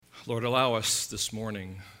Lord, allow us this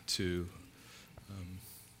morning to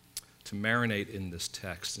marinate in this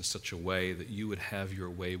text in such a way that you would have your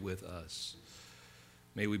way with us.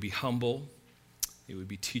 May we be humble. May we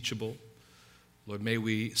be teachable. Lord, may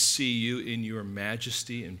we see you in your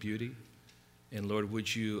majesty and beauty. And Lord,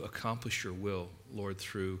 would you accomplish your will, Lord,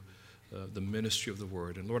 through the ministry of the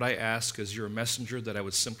word. And Lord, I ask as your messenger that I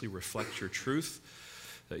would simply reflect your truth,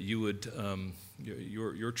 that you would,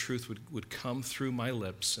 your truth would come through my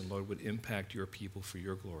lips and Lord, would impact your people for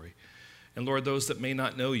your glory. And Lord, those that may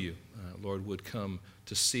not know you, Lord, would come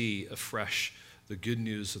to see afresh the good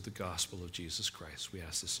news of the gospel of Jesus Christ. We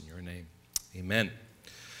ask this in your name. Amen.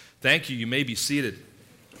 Thank you. You may be seated.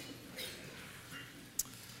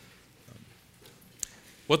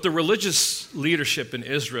 What the religious leadership in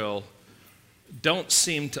Israel don't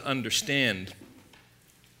seem to understand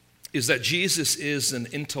is that Jesus is an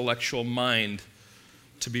intellectual mind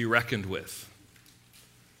to be reckoned with.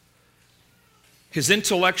 His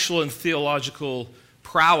intellectual and theological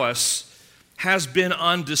prowess has been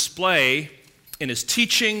on display in his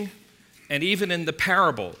teaching and even in the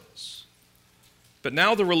parables. But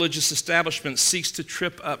now the religious establishment seeks to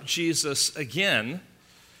trip up Jesus again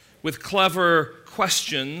with clever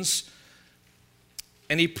questions,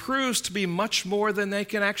 and he proves to be much more than they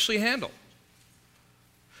can actually handle.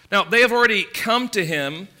 Now, they have already come to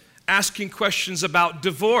him asking questions about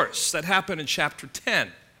divorce. That happened in chapter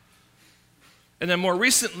 10. And then more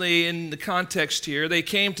recently, in the context here, they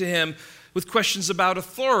came to him with questions about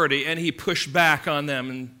authority, and he pushed back on them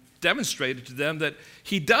and demonstrated to them that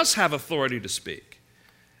he does have authority to speak.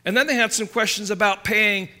 And then they had some questions about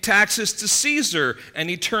paying taxes to Caesar, and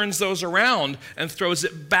he turns those around and throws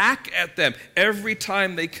it back at them. Every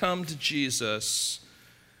time they come to Jesus,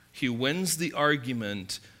 he wins the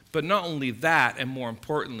argument, but not only that, and more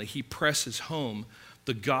importantly, he presses home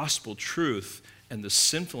the gospel truth and the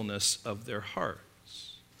sinfulness of their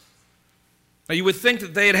hearts. Now, you would think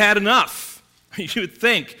that they had had enough. You would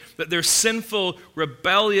think that their sinful,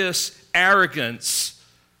 rebellious arrogance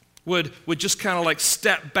would just kind of like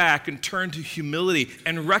step back and turn to humility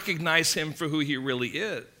and recognize him for who he really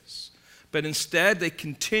is. But instead, they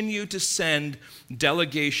continue to send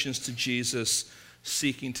delegations to Jesus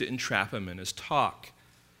seeking to entrap him in his talk.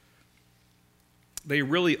 They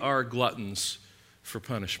really are gluttons for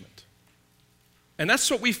punishment. And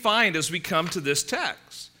that's what we find as we come to this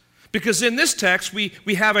text. Because in this text, we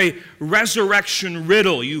have a resurrection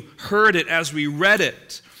riddle. You heard it as we read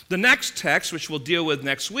it. The next text, which we'll deal with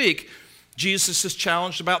next week, Jesus is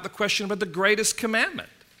challenged about the question about the greatest commandment.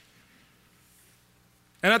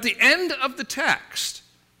 And at the end of the text,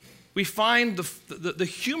 we find the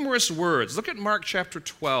humorous words. Look at Mark chapter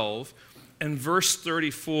 12 and verse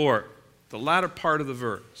 34, the latter part of the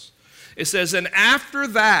verse. It says, "And after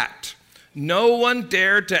that, no one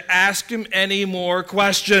dared to ask him any more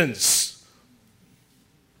questions."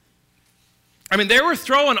 I mean, they were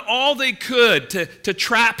throwing all they could to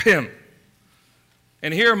trap him.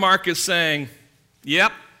 And here Mark is saying,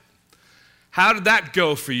 yep, how did that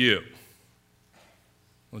go for you?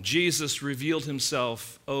 Well, Jesus revealed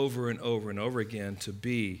himself over and over and over again to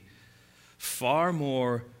be far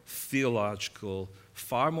more theological,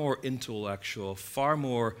 far more intellectual, far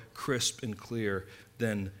more crisp and clear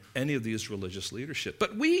than any of these religious leadership.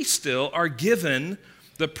 But we still are given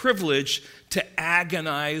the privilege to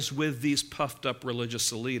agonize with these puffed up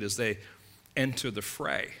religious elite as they enter the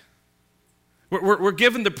fray. We're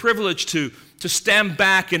given the privilege to stand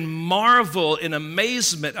back and marvel in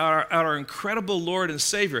amazement at our incredible Lord and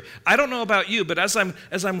Savior. I don't know about you, but as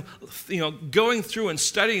I'm going through and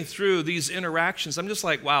studying through these interactions, I'm just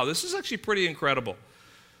like, wow, this is actually pretty incredible.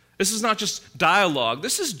 This is not just dialogue.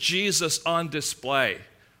 This is Jesus on display,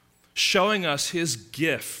 showing us his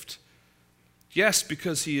gift. Yes,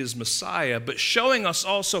 because he is Messiah, but showing us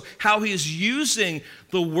also how he is using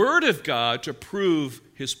the Word of God to prove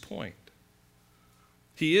his point.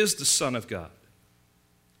 He is the Son of God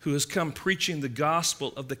who has come preaching the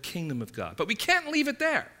gospel of the kingdom of God. But we can't leave it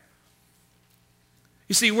there.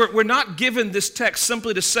 You see, we're not given this text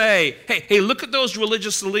simply to say, hey, look at those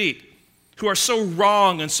religious elite who are so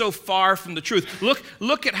wrong and so far from the truth.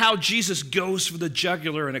 Look at how Jesus goes for the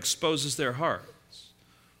jugular and exposes their hearts.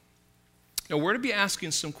 Now, we're to be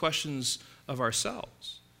asking some questions of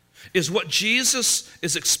ourselves. Is what Jesus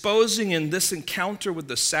is exposing in this encounter with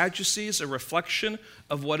the Sadducees a reflection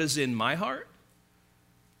of what is in my heart?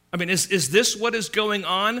 I mean, is this what is going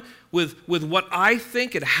on with what I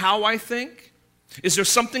think and how I think? Is there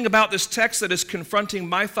something about this text that is confronting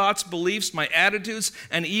my thoughts, beliefs, my attitudes,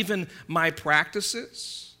 and even my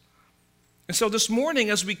practices? And so this morning,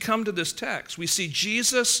 as we come to this text, we see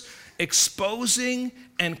Jesus exposing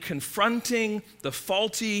and confronting the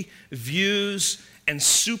faulty views and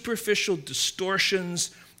superficial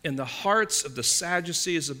distortions in the hearts of the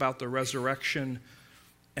Sadducees about the resurrection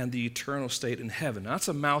and the eternal state in heaven. Now, that's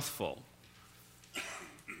a mouthful.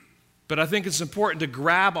 But I think it's important to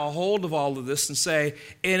grab a hold of all of this and say,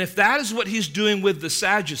 and if that is what he's doing with the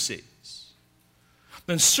Sadducees,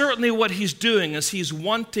 then certainly what he's doing is he's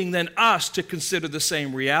wanting then us to consider the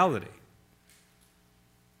same reality.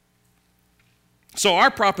 So our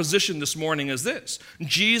proposition this morning is this: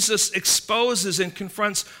 Jesus exposes and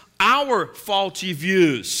confronts our faulty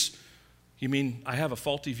views. You mean I have a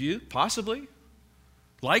faulty view? Possibly.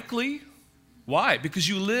 Likely. Why? Because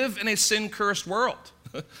you live in a sin-cursed world.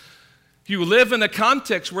 You live in a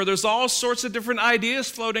context where there's all sorts of different ideas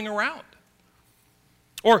floating around.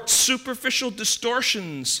 Or superficial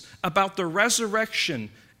distortions about the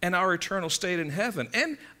resurrection and our eternal state in heaven.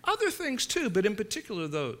 And other things too, but in particular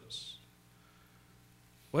those.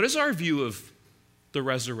 What is our view of the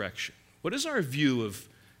resurrection? What is our view of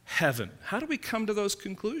heaven? How do we come to those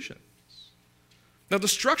conclusions? Now, the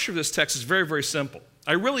structure of this text is very, very simple.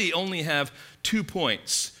 I really only have 2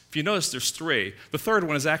 points. If you notice, there's 3. The third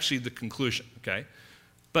one is actually the conclusion, okay?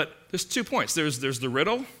 But there's 2 points. There's the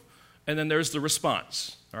riddle, and then there's the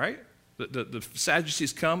response, all right? The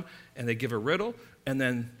Sadducees come, and they give a riddle, and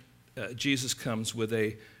then Jesus comes with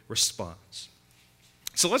a response.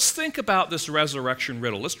 So let's think about this resurrection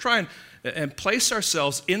riddle. Let's try and place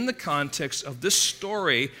ourselves in the context of this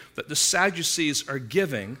story that the Sadducees are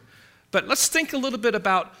giving. But let's think a little bit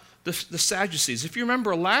about the Sadducees. If you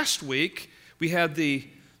remember last week, we had the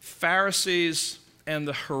Pharisees and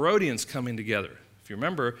the Herodians coming together. If you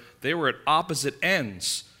remember, they were at opposite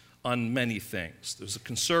ends on many things. There's the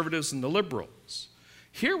conservatives and the liberals.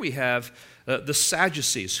 Here we have the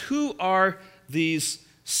Sadducees. Who are these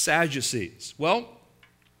Sadducees? Well,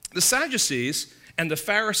 the Sadducees and the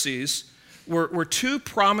Pharisees were 2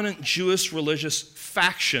 prominent Jewish religious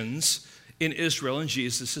factions in Israel in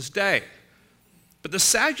Jesus' day. But the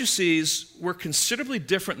Sadducees were considerably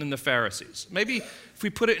different than the Pharisees. Maybe if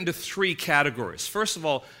we put it into 3 categories. First of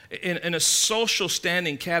all, in a social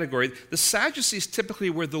standing category, the Sadducees typically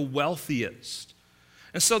were the wealthiest.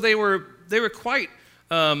 And so they were quite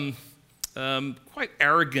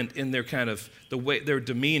arrogant in their kind of their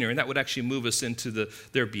demeanor, and that would actually move us into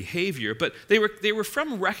their behavior. But they were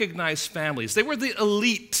from recognized families. They were the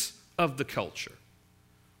elite of the culture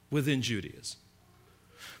within Judaism.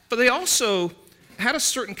 But they also had a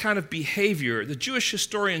certain kind of behavior. The Jewish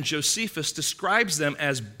historian Josephus describes them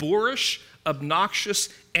as boorish, obnoxious,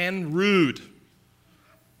 and rude.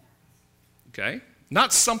 Okay?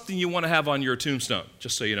 Not something you want to have on your tombstone,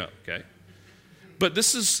 just so you know, okay? But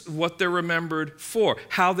this is what they're remembered for,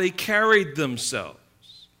 how they carried themselves.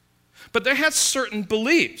 But they had certain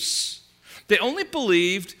beliefs. They only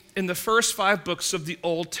believed in the first 5 books of the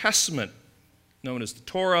Old Testament, known as the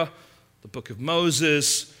Torah, the Book of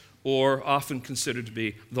Moses, or often considered to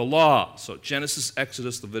be the law. So Genesis,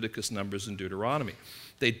 Exodus, Leviticus, Numbers, and Deuteronomy.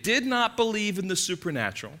 They did not believe in the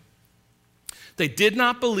supernatural. They did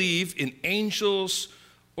not believe in angels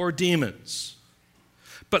or demons.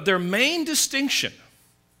 But their main distinction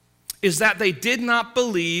is that they did not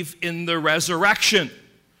believe in the resurrection.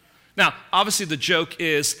 Now, obviously the joke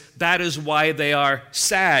is that is why they are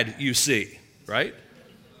sad, you see, right?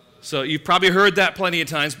 So you've probably heard that plenty of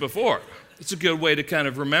times before. It's a good way to kind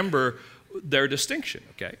of remember their distinction,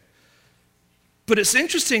 okay? But it's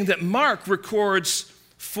interesting that Mark records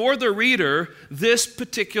for the reader this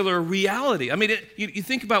particular reality. I mean, you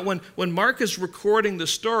think about when Mark is recording the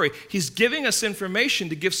story, he's giving us information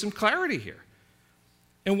to give some clarity here.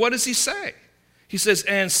 And what does he say? He says,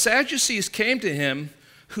 and Sadducees came to him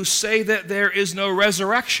who say that there is no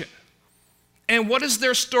resurrection. And what is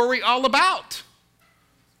their story all about?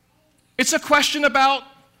 It's a question about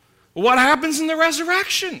what happens in the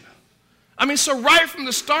resurrection. I mean, so right from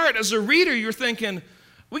the start, as a reader, you're thinking,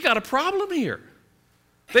 we got a problem here.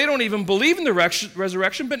 They don't even believe in the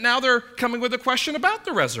resurrection, but now they're coming with a question about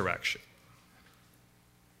the resurrection.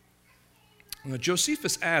 Now,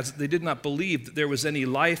 Josephus adds that they did not believe that there was any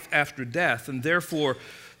life after death, and therefore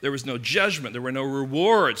there was no judgment, there were no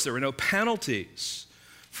rewards, there were no penalties.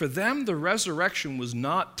 For them, the resurrection was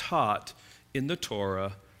not taught in the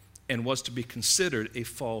Torah and was to be considered a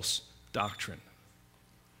false doctrine.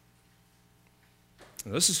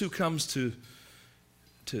 Now, this is who comes to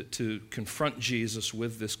confront Jesus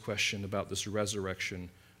with this question about this resurrection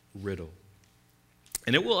riddle.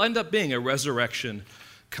 And it will end up being a resurrection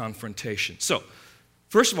confrontation. So,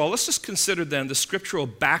 First of all, let's just consider then the scriptural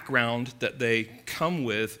background that they come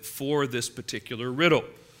with for this particular riddle.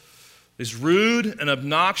 These rude and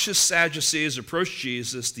obnoxious Sadducees approach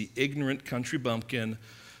Jesus, the ignorant country bumpkin,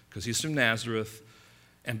 because he's from Nazareth,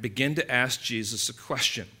 and begin to ask Jesus a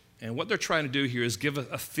question. And what they're trying to do here is give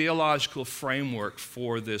a theological framework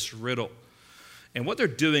for this riddle. And what they're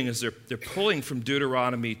doing is they're pulling from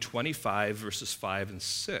Deuteronomy 25, verses 5 and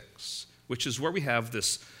 6, which is where we have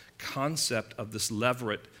this concept of this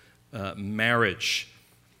levirate marriage.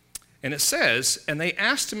 And it says, and they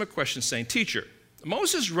asked him a question saying, "Teacher,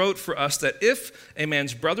 Moses wrote for us that if a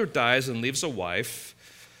man's brother dies and leaves a wife,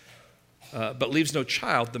 but leaves no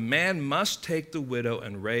child, the man must take the widow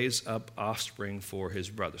and raise up offspring for his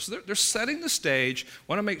brother." So they're setting the stage,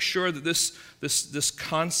 want to make sure that this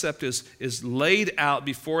concept is laid out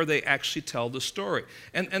before they actually tell the story.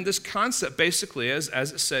 And this concept basically, as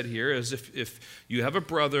it said here, is if you have a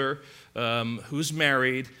brother who's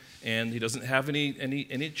married and he doesn't have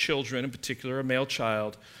any children, in particular a male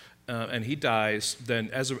child, and he dies, then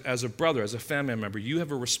as a brother, as a family member, you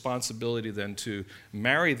have a responsibility then to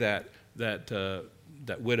marry that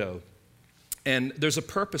widow. And there's a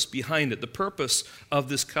purpose behind it. The purpose of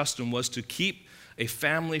this custom was to keep a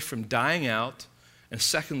family from dying out, and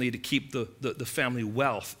secondly, to keep the family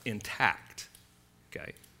wealth intact.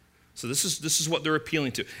 Okay? So this is what they're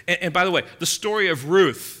appealing to. And by the way, the story of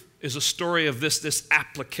Ruth is a story of this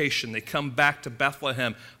application. They come back to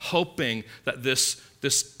Bethlehem hoping that this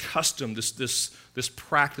custom, this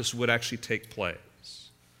practice would actually take place.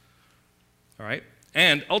 All right?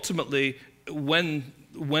 And ultimately, when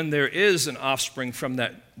there is an offspring from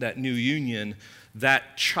that new union,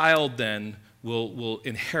 that child then will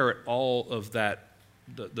inherit all of that,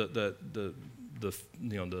 the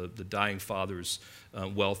dying father's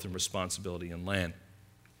wealth and responsibility and land.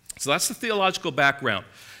 So that's the theological background.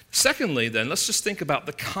 Secondly, then, let's just think about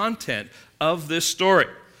the content of this story.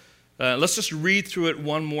 Let's just read through it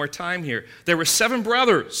one more time here. There were 7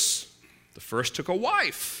 brothers. The first took a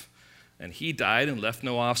wife, and he died and left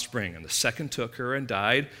no offspring. And the second took her and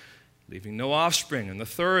died, leaving no offspring. And the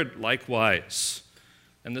third likewise.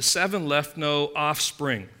 And the 7 left no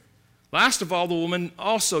offspring. Last of all, the woman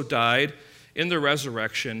also died in the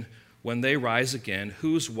resurrection. When they rise again,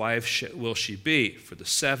 whose wife will she be? For the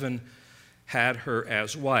 7 had her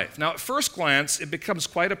as wife. Now, at first glance, it becomes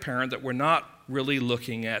quite apparent that we're not really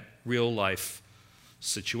looking at real life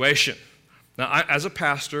situation. Now, as a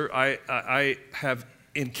pastor, I have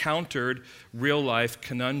encountered real life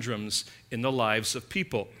conundrums in the lives of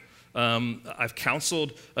people. I've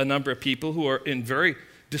counseled a number of people who are in very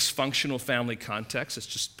dysfunctional family contexts. It's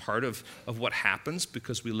just part of what happens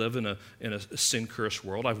because we live in a sin-cursed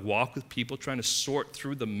world. I've walked with people trying to sort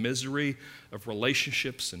through the misery of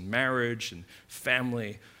relationships and marriage and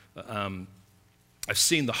family. I've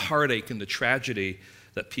seen the heartache and the tragedy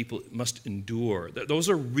that people must endure. Those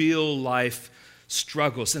are real life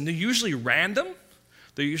struggles, and they're usually random,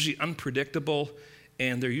 they're usually unpredictable,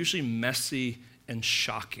 and they're usually messy and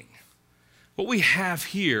shocking. What we have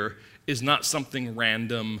here is not something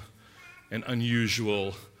random and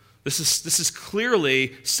unusual. This is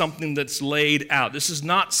clearly something that's laid out. This is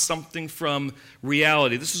not something from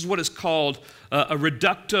reality. This is what is called a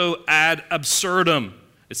reductio ad absurdum.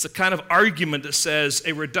 It's the kind of argument that says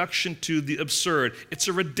a reduction to the absurd. It's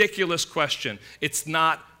a ridiculous question. It's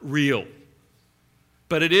not real.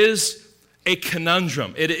 But it is a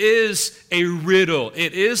conundrum. It is a riddle.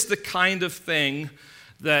 It is the kind of thing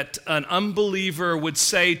that an unbeliever would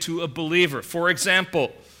say to a believer. For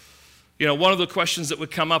example, one of the questions that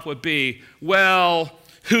would come up would be, well,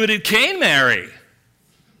 who did Cain marry?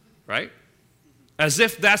 Right? As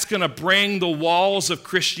if that's going to bring the walls of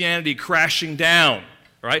Christianity crashing down.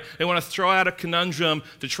 Right? They want to throw out a conundrum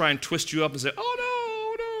to try and twist you up and say, oh,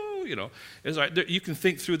 no. It's all right. You can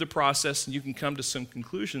think through the process and you can come to some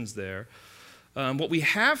conclusions there. What we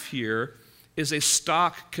have here is a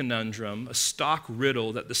stock conundrum, a stock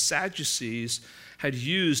riddle that the Sadducees had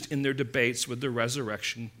used in their debates with the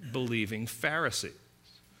resurrection-believing Pharisees.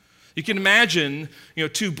 You can imagine,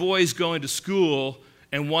 2 boys going to school,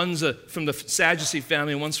 and one's from the Sadducee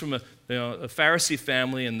family, and one's from a Pharisee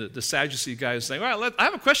family, and the Sadducee guy is saying, all right, I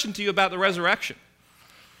have a question to you about the resurrection.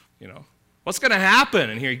 What's going to happen?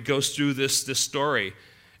 And here he goes through this story.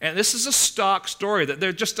 And this is a stock story that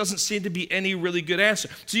there just doesn't seem to be any really good answer.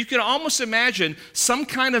 So you can almost imagine some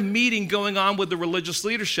kind of meeting going on with the religious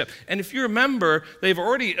leadership. And if you remember, they've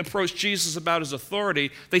already approached Jesus about his authority.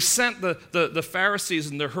 They sent the Pharisees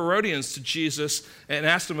and the Herodians to Jesus and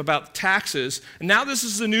asked him about taxes. And now this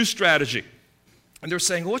is the new strategy. And they're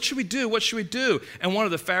saying, what should we do? What should we do? And one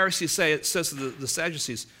of the Pharisees says to the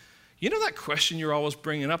Sadducees, You know that question you're always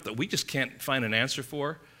bringing up that we just can't find an answer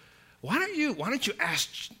for? Why don't you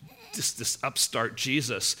ask this upstart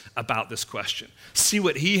Jesus about this question? See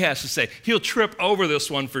what he has to say. He'll trip over this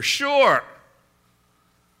one for sure.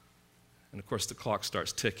 And of course, the clock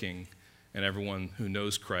starts ticking, and everyone who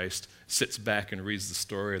knows Christ sits back and reads the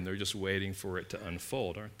story, and they're just waiting for it to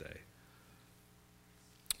unfold, aren't they?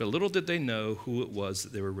 But little did they know who it was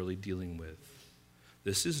that they were really dealing with.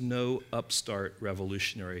 This is no upstart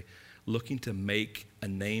revolutionary looking to make a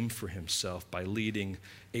name for himself by leading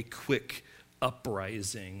a quick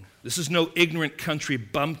uprising. This is no ignorant country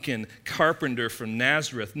bumpkin carpenter from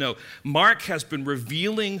Nazareth. No, Mark has been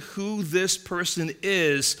revealing who this person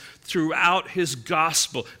is throughout his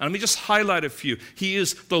gospel. And let me just highlight a few. He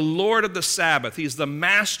is the Lord of the Sabbath. He's the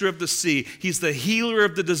master of the sea. He's the healer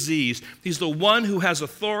of the disease. He's the one who has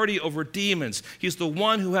authority over demons. He's the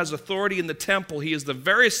one who has authority in the temple. He is the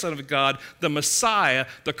very Son of God, the Messiah,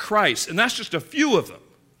 the Christ. And that's just a few of them.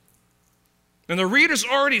 And the reader's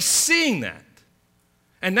already seeing that.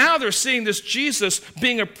 And now they're seeing this Jesus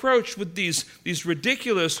being approached with these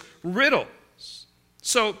ridiculous riddles.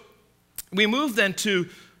 So we move then to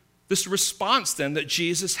this response then that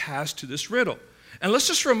Jesus has to this riddle. And let's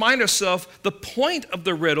just remind ourselves, the point of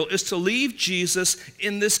the riddle is to leave Jesus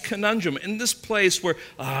in this conundrum, in this place where,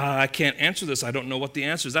 I can't answer this, I don't know what the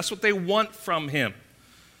answer is. That's what they want from him.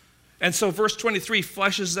 And so verse 23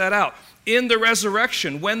 fleshes that out. In the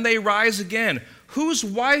resurrection, when they rise again, whose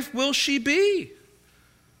wife will she be?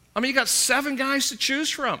 I mean, you got 7 guys to choose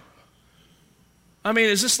from. I mean,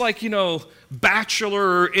 is this like,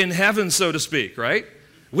 bachelor in heaven, so to speak, right?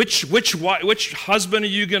 Which husband are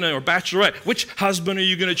you going to, or bachelorette, which husband are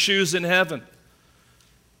you going to choose in heaven?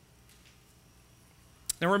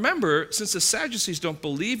 Now remember, since the Sadducees don't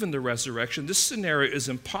believe in the resurrection, this scenario is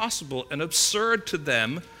impossible and absurd to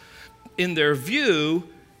them. In their view,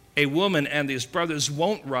 a woman and these brothers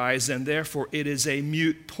won't rise, and therefore it is a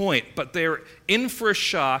moot point. But they're in for a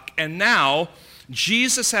shock, and now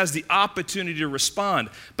Jesus has the opportunity to respond.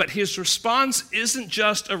 But his response isn't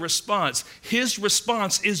just a response. His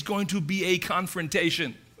response is going to be a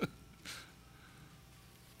confrontation.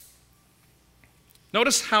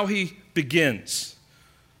 Notice how he begins.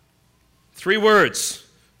 3 words.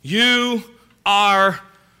 You are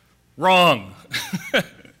wrong.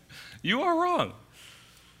 You are wrong.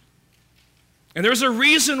 And there's a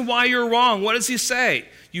reason why you're wrong. What does he say?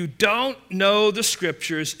 You don't know the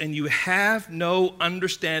scriptures and you have no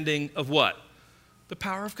understanding of what? The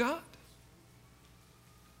power of God.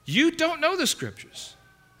 You don't know the scriptures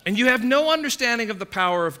and you have no understanding of the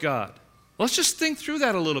power of God. Let's just think through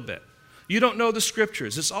that a little bit. You don't know the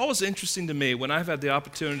scriptures. It's always interesting to me when I've had the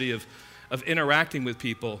opportunity of interacting with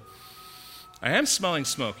people. I am smelling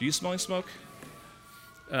smoke. Are you smelling smoke?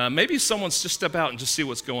 Maybe someone's just step out and just see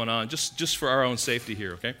what's going on, just for our own safety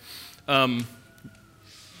here, okay?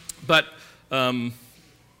 But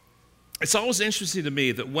it's always interesting to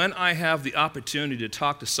me that when I have the opportunity to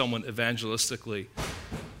talk to someone evangelistically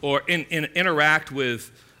or interact with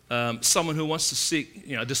someone who wants to seek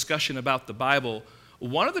a discussion about the Bible,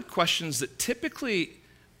 one of the questions that typically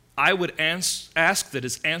I would ask that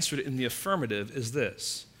is answered in the affirmative is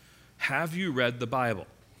this: have you read the Bible?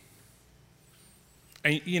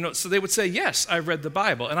 And, so they would say, yes, I've read the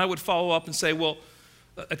Bible. And I would follow up and say, well,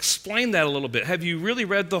 explain that a little bit. Have you really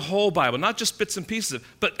read the whole Bible? Not just bits and pieces,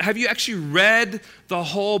 but have you actually read the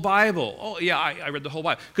whole Bible? Oh, yeah, I read the whole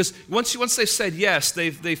Bible. Because once they said yes,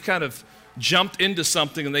 they've kind of jumped into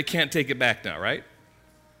something and they can't take it back now, right?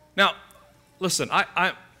 Now, listen,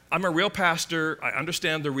 I'm a real pastor. I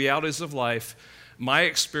understand the realities of life. My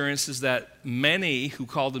experience is that many who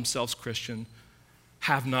call themselves Christian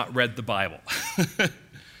have not read the Bible.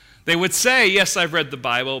 They would say, yes, I've read the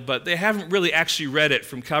Bible, but they haven't really actually read it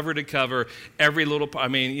from cover to cover, every little part. I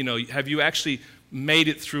mean, have you actually made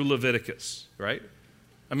it through Leviticus, right?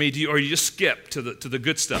 I mean, or you just skip to the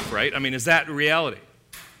good stuff, right? I mean, is that reality?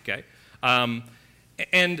 Okay?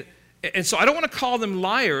 And so I don't want to call them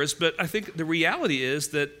liars, but I think the reality is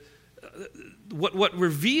that what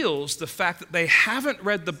reveals the fact that they haven't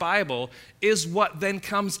read the Bible is what then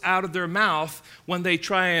comes out of their mouth when they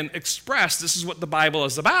try and express this is what the Bible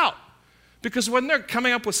is about. Because when they're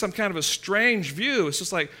coming up with some kind of a strange view, it's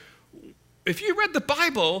just like, if you read the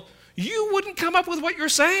Bible, you wouldn't come up with what you're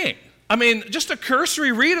saying. I mean, just a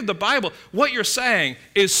cursory read of the Bible, what you're saying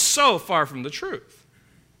is so far from the truth.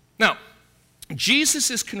 Now, Jesus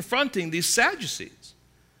is confronting these Sadducees.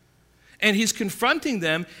 And he's confronting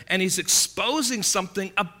them, and he's exposing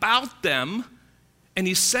something about them, and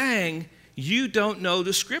he's saying, you don't know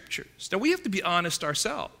the scriptures. Now, we have to be honest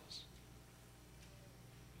ourselves.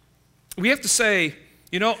 We have to say,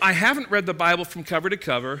 You know, I haven't read the Bible from cover to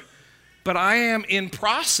cover, but I am in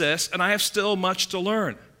process and I have still much to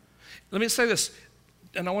learn. Let me say this,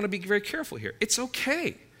 and I want to be very careful here. It's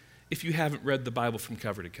okay if you haven't read the Bible from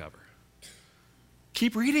cover to cover.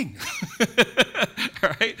 Keep reading. All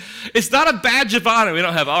right? It's not a badge of honor. We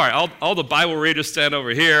don't have, all right, all the Bible readers stand over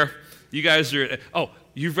here. You guys are,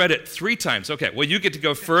 you've read it 3 times. Okay, well, you get to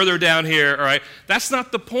go further down here, all right? That's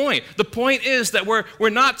not the point. The point is that we're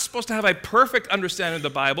not supposed to have a perfect understanding of the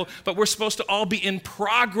Bible, but we're supposed to all be in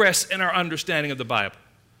progress in our understanding of the Bible.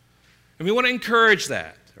 And we want to encourage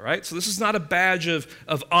that, all right? So this is not a badge of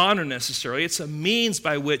honor necessarily. It's a means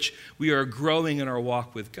by which we are growing in our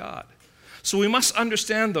walk with God. So we must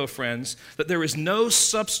understand, though, friends, that there is no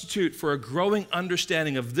substitute for a growing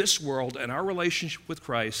understanding of this world and our relationship with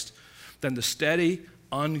Christ than the steady,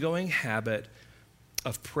 ongoing habit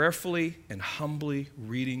of prayerfully and humbly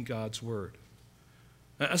reading God's Word.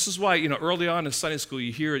 Now, this is why, early on in Sunday school,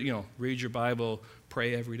 you hear, read your Bible,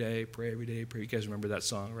 pray every day, pray every day, pray. You guys remember that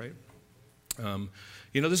song, right?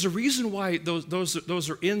 There's a reason why those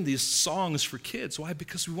are in these songs for kids. Why?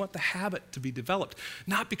 Because we want the habit to be developed.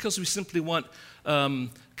 Not because we simply want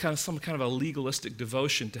some kind of a legalistic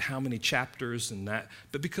devotion to how many chapters and that,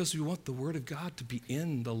 but because we want the Word of God to be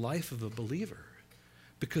in the life of a believer.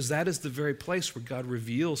 Because that is the very place where God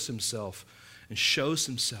reveals Himself and shows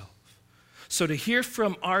Himself. So to hear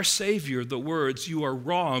from our Savior the words, "You are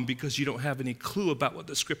wrong because you don't have any clue about what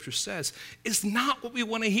the Scripture says," is not what we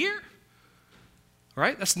want to hear.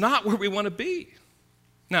 Right? That's not where we want to be.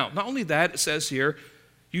 Now, not only that, it says here,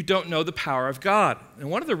 you don't know the power of God. And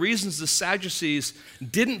one of the reasons the Sadducees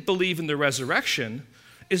didn't believe in the resurrection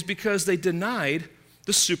is because they denied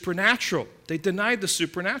the supernatural. They denied the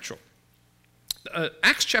supernatural.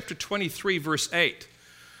 Acts chapter 23, verse 8.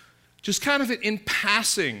 Just kind of in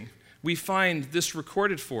passing, we find this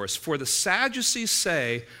recorded for us. For the Sadducees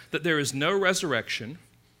say that there is no resurrection,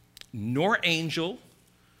 nor angel,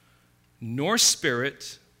 nor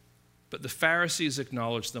spirit, but the Pharisees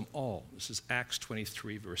acknowledge them all. This is Acts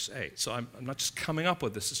 23, verse 8. So I'm not just coming up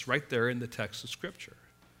with this. It's right there in the text of Scripture.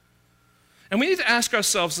 And we need to ask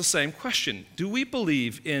ourselves the same question. Do we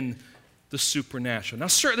believe in the supernatural? Now,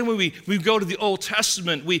 certainly when we go to the Old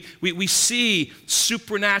Testament, we see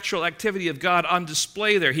supernatural activity of God on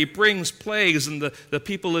display there. He brings plagues in the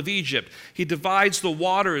people of Egypt. He divides the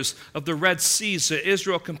waters of the Red Sea so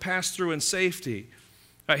Israel can pass through in safety.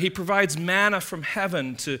 He provides manna from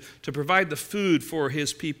heaven to provide the food for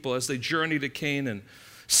his people as they journey to Canaan.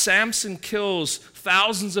 Samson kills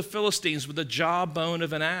thousands of Philistines with the jawbone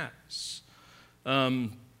of an ass.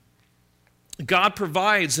 God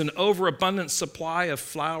provides an overabundant supply of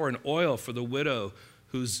flour and oil for the widow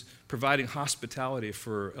who's providing hospitality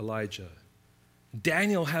for Elijah.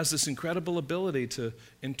 Daniel has this incredible ability to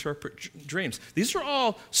interpret dreams. These are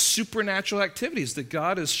all supernatural activities that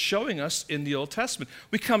God is showing us in the Old Testament.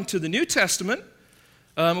 We come to the New Testament,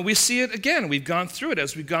 we see it again. We've gone through it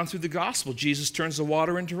as we've gone through the gospel. Jesus turns the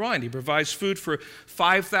water into wine. He provides food for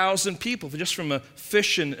 5,000 people just from a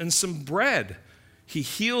fish and some bread. He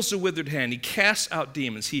heals the withered hand. He casts out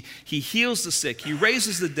demons. He heals the sick. He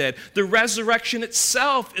raises the dead. The resurrection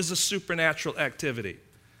itself is a supernatural activity.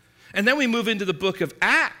 And then we move into the book of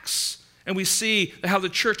Acts, and we see how the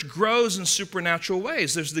church grows in supernatural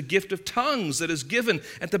ways. There's the gift of tongues that is given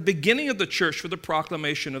at the beginning of the church for the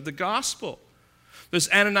proclamation of the gospel. There's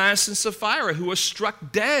Ananias and Sapphira who were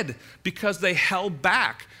struck dead because they held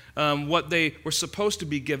back what they were supposed to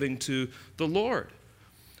be giving to the Lord.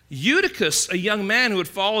 Eutychus, a young man who had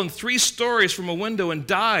fallen 3 stories from a window and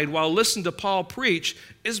died while listening to Paul preach,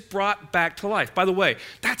 is brought back to life. By the way,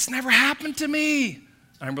 that's never happened to me.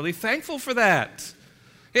 I'm really thankful for that.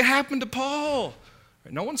 It happened to Paul.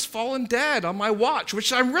 No one's fallen dead on my watch,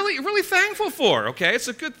 which I'm really, really thankful for, okay? It's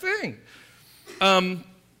a good thing.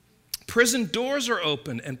 Prison doors are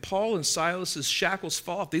open, and Paul and Silas's shackles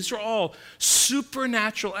fall off. These are all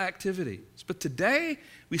supernatural activities. But today,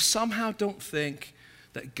 we somehow don't think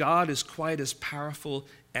that God is quite as powerful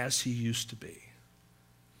as He used to be.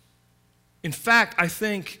 In fact, I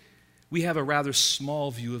think we have a rather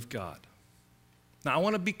small view of God. Now, I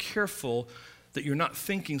want to be careful that you're not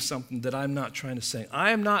thinking something that I'm not trying to say.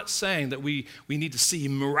 I am not saying that we need to see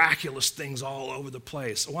miraculous things all over the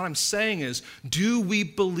place. What I'm saying is, do we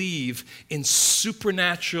believe in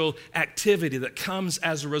supernatural activity that comes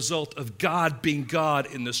as a result of God being God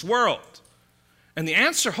in this world? And the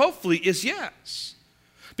answer, hopefully, is yes.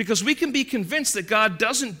 Because we can be convinced that God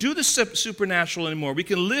doesn't do the supernatural anymore. We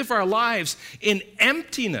can live our lives in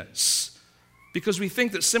emptiness because we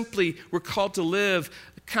think that simply we're called to live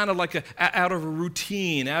kind of like out of a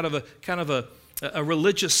routine, out of a kind of a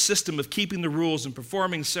religious system of keeping the rules and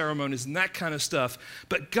performing ceremonies and that kind of stuff.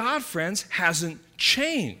 But God, friends, hasn't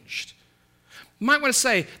changed. You might want to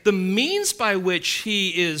say the means by which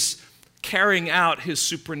he is carrying out his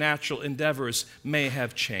supernatural endeavors may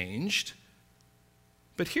have changed.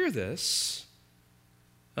 But hear this.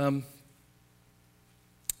 The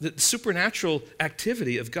supernatural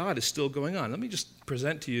activity of God is still going on. Let me just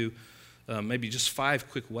present to you maybe just 5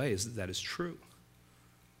 quick ways that is true.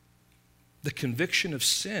 The conviction of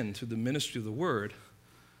sin through the ministry of the word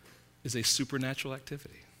is a supernatural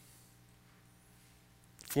activity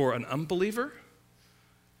for an unbeliever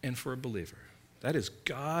and for a believer. That is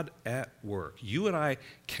God at work. You and I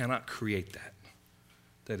cannot create that.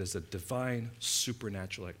 That is a divine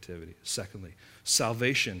supernatural activity. Secondly,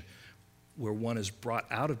 salvation, where one is brought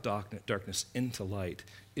out of darkness into light,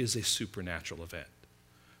 is a supernatural event.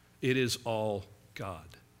 It is all God.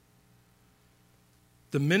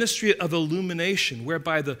 The ministry of illumination,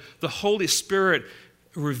 whereby the Holy Spirit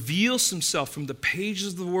reveals himself from the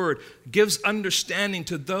pages of the Word, gives understanding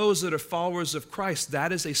to those that are followers of Christ.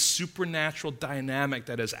 That is a supernatural dynamic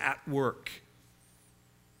that is at work.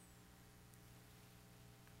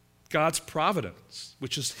 God's providence,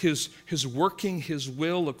 which is his working his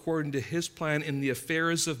will according to his plan in the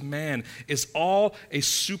affairs of man, is all a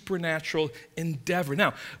supernatural endeavor.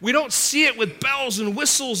 Now, we don't see it with bells and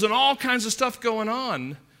whistles and all kinds of stuff going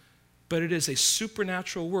on, but it is a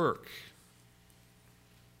supernatural work.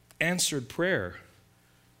 Answered prayer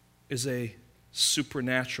is a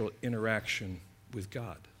supernatural interaction with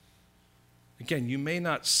God. Again, you may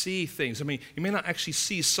not see things. You may not actually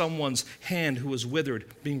see someone's hand who is withered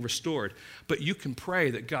being restored, but you can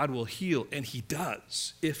pray that God will heal, and he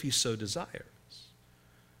does if he so desires.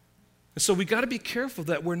 And so we got to be careful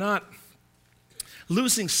that we're not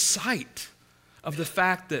losing sight of the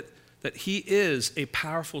fact that he is a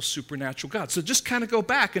powerful supernatural God. So just kind of go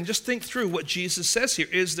back and just think through what Jesus says here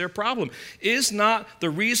is their problem. Is not the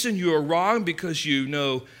reason you are wrong because you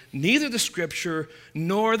know neither the Scripture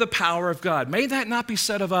nor the power of God. May that not be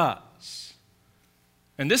said of us.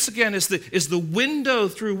 And this again is the window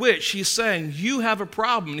through which he's saying you have a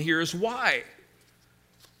problem, and here's why.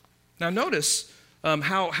 Now notice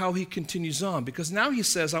how he continues on, because now he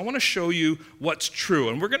says, I want to show you what's true.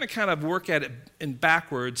 And we're going to kind of work at it in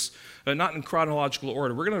backwards, not in chronological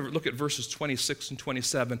order. We're going to look at verses 26 and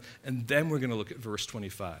 27, and then we're going to look at verse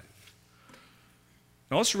 25.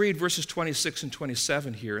 Now let's read verses 26 and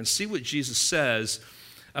 27 here and see what Jesus says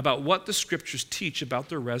about what the Scriptures teach about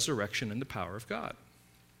the resurrection and the power of God.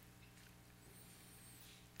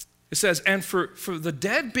 It says, and for the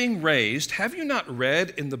dead being raised, have you not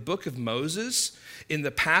read in the book of Moses, in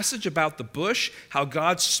the passage about the bush, how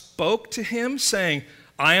God spoke to him, saying,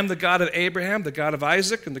 I am the God of Abraham, the God of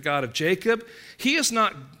Isaac, and the God of Jacob. He is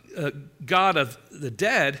not God of the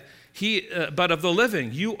dead, but of the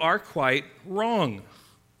living. You are quite wrong.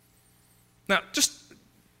 Now, just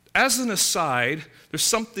as an aside, there's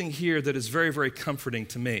something here that is very, very comforting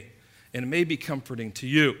to me, and it may be comforting to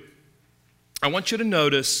you. I want you to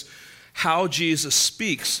notice how Jesus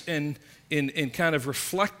speaks in kind of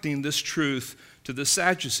reflecting this truth to the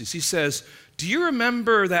Sadducees. He says, do you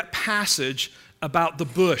remember that passage about the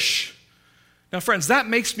bush? Now, friends, that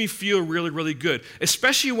makes me feel really, really good,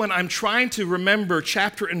 especially when I'm trying to remember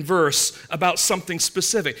chapter and verse about something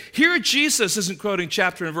specific. Here, Jesus isn't quoting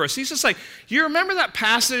chapter and verse. He's just like, you remember that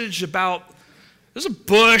passage about, there's a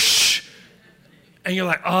bush, and you're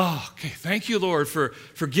like, oh, okay, thank you, Lord, for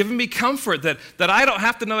giving me comfort that I don't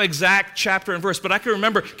have to know exact chapter and verse, but I can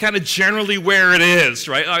remember kind of generally where it is,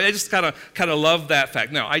 right? I just kind of love that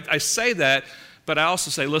fact. Now, I say that, but I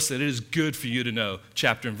also say, listen, it is good for you to know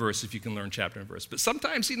chapter and verse if you can learn chapter and verse. But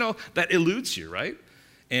sometimes, that eludes you, right?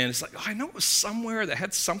 And it's like, oh, I know it was somewhere that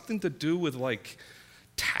had something to do with like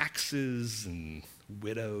taxes and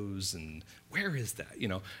widows, and where is that?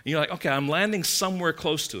 And you're like, okay, I'm landing somewhere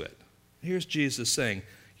close to it. Here's Jesus saying,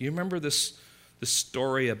 you remember this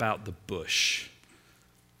story about the bush?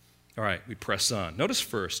 All right, we press on. Notice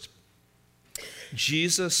first,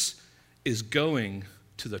 Jesus is going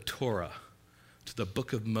to the Torah, to the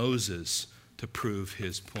book of Moses, to prove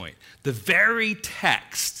his point. The very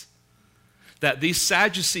text that these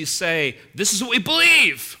Sadducees say, this is what we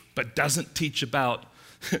believe, but doesn't teach about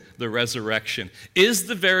the resurrection, is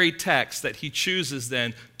the very text that he chooses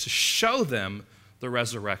then to show them the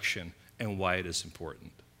resurrection and why it is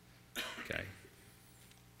important. Okay?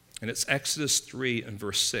 And it's Exodus 3 and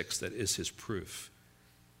verse 6 that is his proof.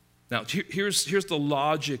 Now, here's the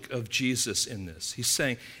logic of Jesus in this. He's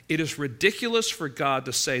saying, it is ridiculous for God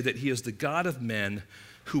to say that he is the God of men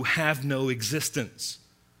who have no existence.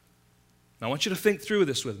 Now, I want you to think through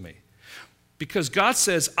this with me. Because God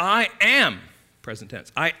says, I am, present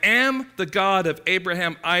tense, I am the God of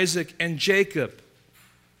Abraham, Isaac, and Jacob.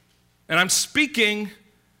 And I'm speaking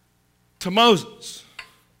to Moses.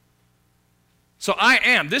 So I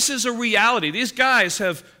am. This is a reality. These guys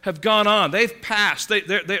have gone on. They've passed.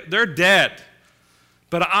 They're dead.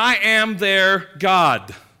 But I am their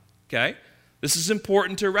God. Okay? This is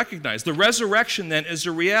important to recognize. The resurrection then is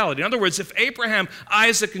a reality. In other words, if Abraham,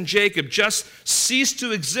 Isaac, and Jacob just cease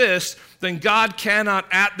to exist, then God cannot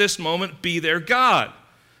at this moment be their God.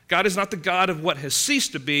 God is not the God of what has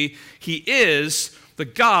ceased to be. He is the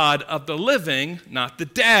God of the living, not the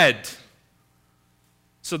dead.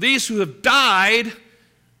 So these who have died,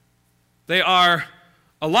 they are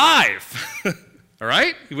alive. All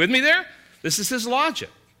right? You with me there? This is his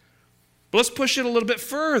logic. But let's push it a little bit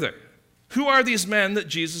further. Who are these men that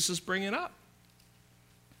Jesus is bringing up?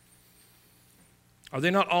 Are they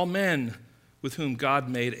not all men with whom God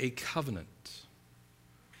made a covenant?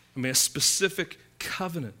 I mean, a specific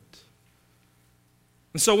covenant.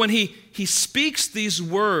 And so when he speaks these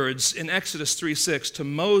words in Exodus 3:6 to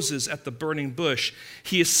Moses at the burning bush,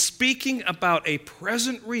 he is speaking about a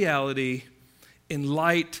present reality in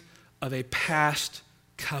light of a past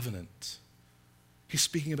covenant. He's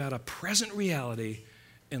speaking about a present reality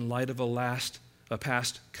in light of a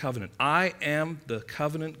past covenant. I am the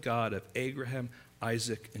covenant God of Abraham,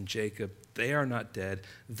 Isaac, and Jacob. They are not dead.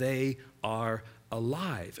 They are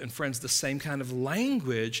alive. And friends, the same kind of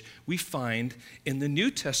language we find in the New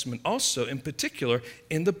Testament also, in particular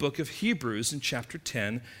in the book of Hebrews in chapter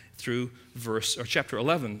 10 through chapter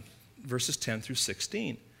 11, verses 10 through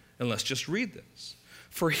 16. And let's just read this.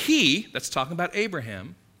 For he, that's talking about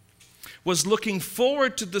Abraham, was looking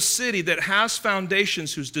forward to the city that has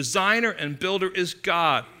foundations, whose designer and builder is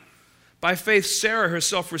God. By faith, Sarah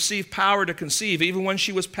herself received power to conceive, even when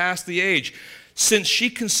she was past the age, since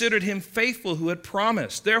she considered him faithful who had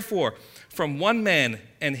promised. Therefore, from one man,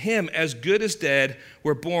 and him as good as dead,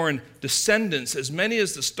 were born descendants, as many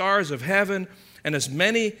as the stars of heaven, and as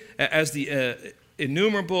many as the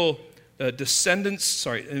innumerable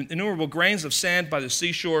grains of sand by the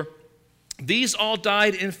seashore. These all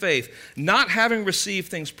died in faith, not having received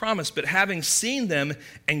things promised, but having seen them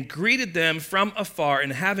and greeted them from afar,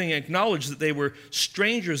 and having acknowledged that they were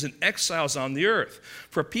strangers and exiles on the earth.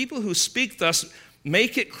 For people who speak thus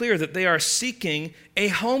make it clear that they are seeking a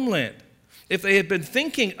homeland. If they had been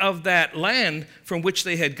thinking of that land from which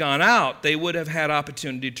they had gone out, they would have had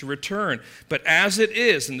opportunity to return. But as it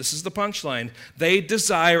is, and this is the punchline, they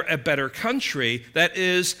desire a better country, that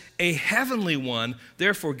is, a heavenly one.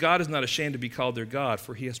 Therefore, God is not ashamed to be called their God,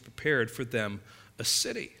 for he has prepared for them a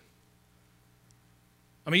city.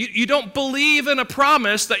 I mean, you don't believe in a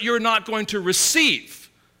promise that you're not going to receive.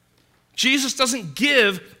 Jesus doesn't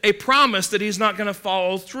give a promise that he's not going to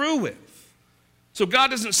follow through with. So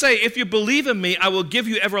God doesn't say, if you believe in me, I will give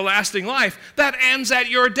you everlasting life. That ends at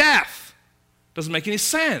your death. Doesn't make any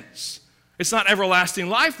sense. It's not everlasting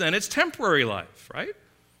life then, it's temporary life, right?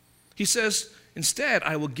 He says, instead,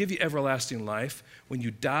 I will give you everlasting life. When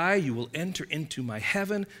you die, you will enter into my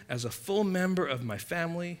heaven as a full member of my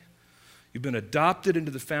family. You've been adopted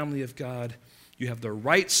into the family of God. You have the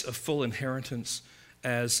rights of full inheritance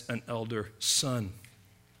as an elder son.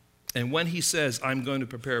 And when he says, I'm going to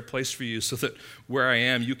prepare a place for you so that where I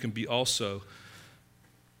am, you can be also,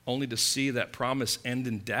 only to see that promise end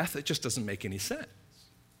in death, it just doesn't make any sense.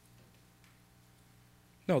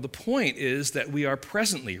 No, the point is that we are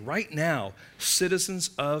presently, right now,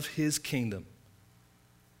 citizens of his kingdom.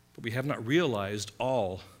 But we have not realized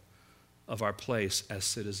all of our place as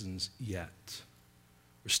citizens yet.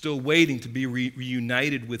 We're still waiting to be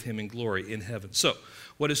reunited with him in glory in heaven. So,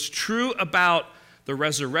 what is true about the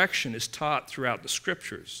resurrection is taught throughout the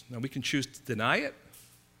scriptures. Now, we can choose to deny it.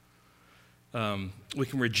 We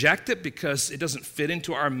can reject it because it doesn't fit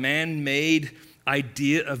into our man-made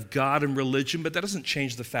idea of God and religion, but that doesn't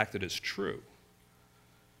change the fact that it's true.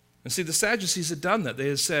 And see, the Sadducees had done that. They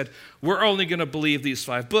had said, we're only going to believe these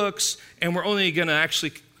 5 books, and we're only going to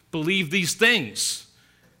actually believe these things.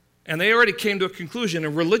 And they already came to a conclusion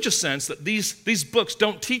in a religious sense that these books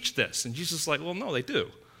don't teach this. And Jesus is like, well, no, they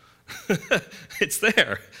do. It's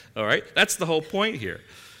there, all right? That's the whole point here.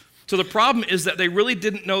 So the problem is that they really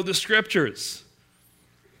didn't know the scriptures.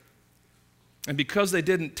 And because they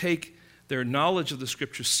didn't take their knowledge of the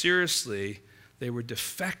scriptures seriously, they were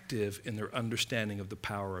defective in their understanding of the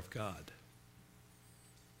power of God.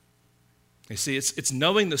 You see, it's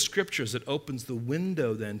knowing the scriptures that opens the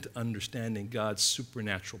window then to understanding God's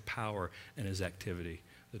supernatural power and his activity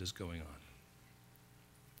that is going on.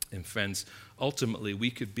 And friends, ultimately,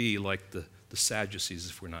 we could be like the Sadducees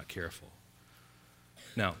if we're not careful.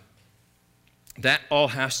 Now, That all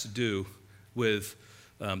has to do with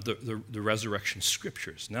the resurrection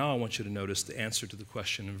scriptures. Now I want you to notice the answer to the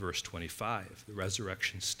question in verse 25, the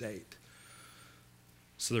resurrection state.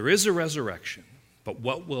 So there is a resurrection, but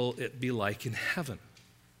what will it be like in heaven?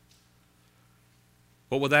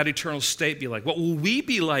 What will that eternal state be like? What will we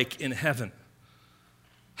be like in heaven?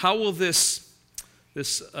 How will this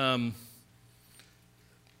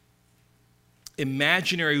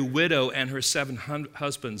imaginary widow and her 7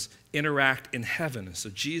 husbands interact in heaven? And so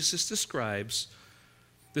Jesus describes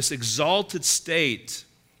this exalted state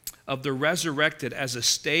of the resurrected as a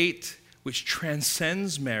state which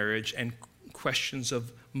transcends marriage and questions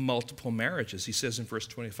of multiple marriages. He says in verse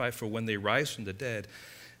 25, for when they rise from the dead,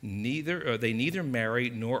 they neither marry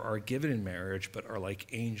nor are given in marriage, but are like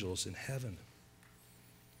angels in heaven.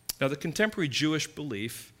 Now, the contemporary Jewish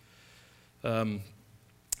belief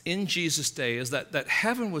in Jesus' day is that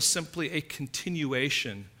heaven was simply a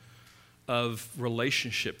continuation of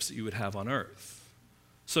relationships that you would have on earth.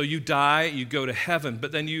 So you die, you go to heaven,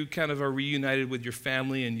 but then you kind of are reunited with your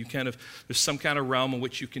family, and there's some kind of realm in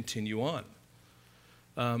which you continue on.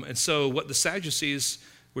 And so what the Sadducees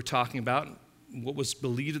were talking about, what was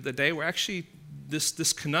believed at the day, were actually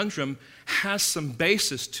this conundrum has some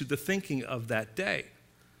basis to the thinking of that day.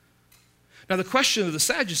 Now, the question of the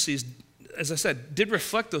Sadducees, as I said, did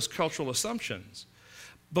reflect those cultural assumptions.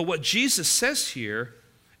 But what Jesus says here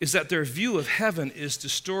is that their view of heaven is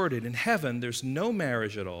distorted. In heaven, there's no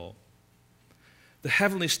marriage at all. The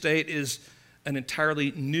heavenly state is an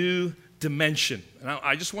entirely new dimension. And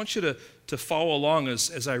I just want you to follow along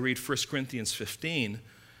as I read 1 Corinthians 15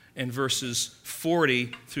 and verses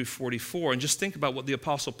 40 through 44. And just think about what the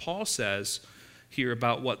Apostle Paul says here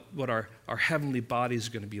about what our heavenly body is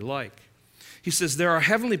going to be like. He says, there are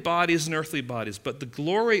heavenly bodies and earthly bodies, but the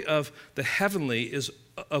glory of the heavenly is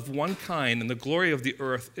of one kind, and the glory of the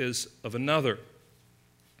earth is of another.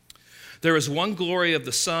 There is one glory of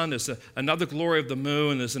the sun, there's another glory of the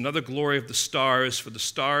moon, there's another glory of the stars, for the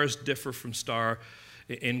stars differ from star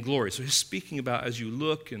in glory. So he's speaking about as you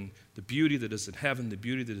look and the beauty that is in heaven, the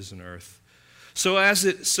beauty that is in earth. So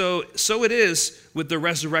it is with the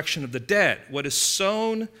resurrection of the dead. What is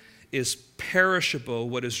sown is perishable,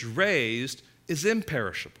 what is raised is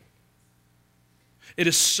imperishable. It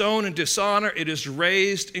is sown in dishonor, it is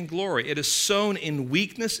raised in glory. It is sown in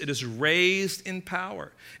weakness, it is raised in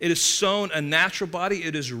power. It is sown a natural body,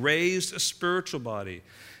 it is raised a spiritual body.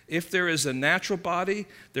 If there is a natural body,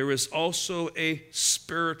 there is also a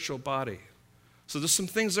spiritual body. So there's some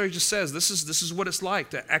things there he just says. This is what it's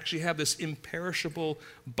like to actually have this imperishable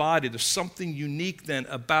body. There's something unique then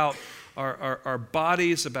about our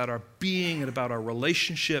bodies, about our being, and about our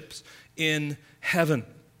relationships in heaven.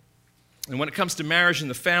 And when it comes to marriage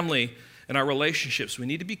and the family and our relationships, we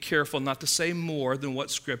need to be careful not to say more than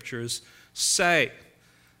what scriptures say.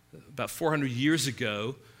 About 400 years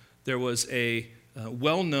ago, there was a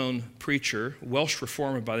well-known preacher, Welsh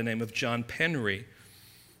reformer by the name of John Penry,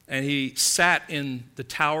 and he sat in the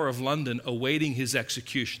Tower of London awaiting his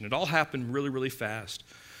execution. It all happened really, really fast.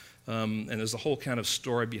 And there's a whole kind of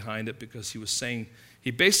story behind it, because he was saying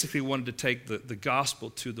he basically wanted to take the gospel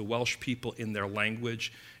to the Welsh people in their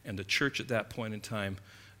language, and the church at that point in time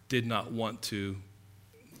did not want to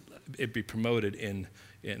it be promoted in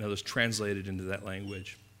other words, translated into that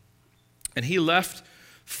language. And he left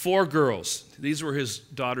 4 girls. These were his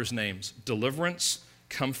daughters' names: Deliverance,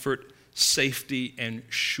 Comfort, Safety, and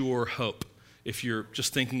Sure Hope. If you're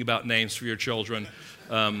just thinking about names for your children,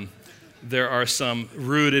 there are some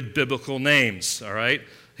rooted biblical names, all right?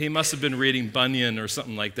 He must have been reading Bunyan or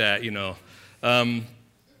something like that, you know.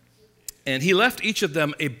 And he left each of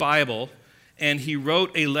them a Bible, and he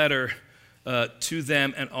wrote a letter to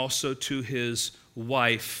them and also to his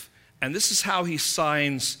wife. And this is how he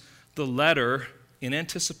signs the letter in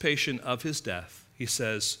anticipation of his death. He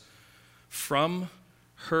says, "From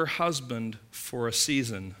her husband for a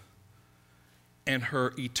season and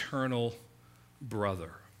her eternal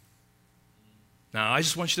brother." Now, I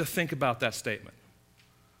just want you to think about that statement.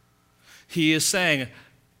 He is saying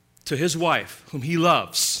to his wife, whom he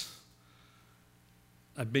loves,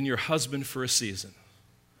 "I've been your husband for a season,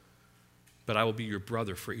 but I will be your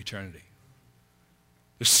brother for eternity."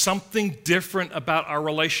 There's something different about our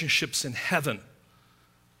relationships in heaven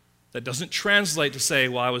that doesn't translate to say,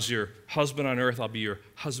 well, I was your husband on earth, I'll be your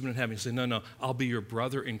husband in heaven. You say, no, I'll be your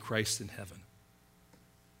brother in Christ in heaven.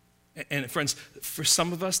 And friends, for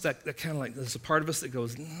some of us, that kind of like, there's a part of us that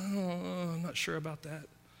goes, no, I'm not sure about that.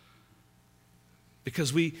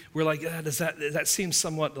 Because we're like, that seems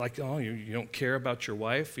somewhat like, oh, you don't care about your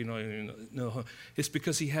wife? No. It's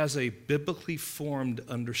because he has a biblically formed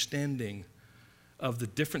understanding of the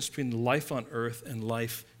difference between life on earth and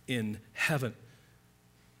life in heaven.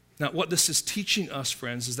 Now, what this is teaching us,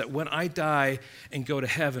 friends, is that when I die and go to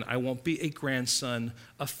heaven, I won't be a grandson,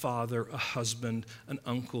 a father, a husband, an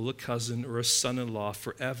uncle, a cousin, or a son-in-law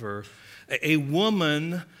forever. A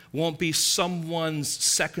woman won't be someone's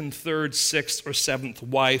second, third, sixth, or seventh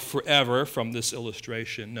wife forever from this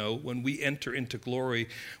illustration. No, when we enter into glory,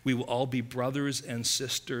 we will all be brothers and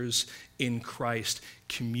sisters in Christ,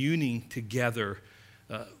 communing together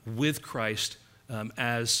with Christ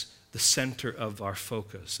as the center of our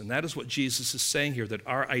focus. And that is what Jesus is saying here, that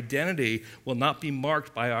our identity will not be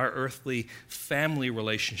marked by our earthly family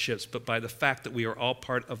relationships, but by the fact that we are all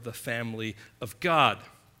part of the family of God.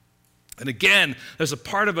 And again, there's a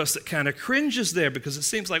part of us that kind of cringes there because it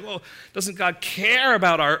seems like, well, doesn't God care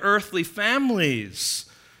about our earthly families?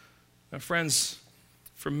 Now, friends,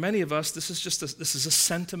 for many of us, this is a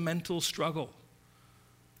sentimental struggle.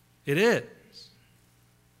 It is.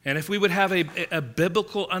 And if we would have a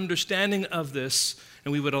biblical understanding of this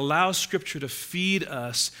and we would allow Scripture to feed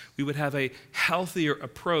us, we would have a healthier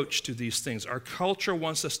approach to these things. Our culture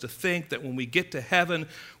wants us to think that when we get to heaven,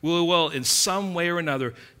 we will, in some way or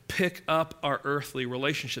another, pick up our earthly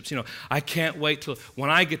relationships. You know, I can't wait till when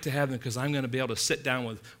I get to heaven because I'm going to be able to sit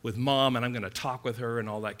down with Mom and I'm going to talk with her and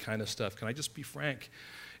all that kind of stuff. Can I just be frank?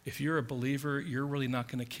 If you're a believer, you're really not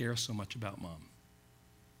going to care so much about Mom.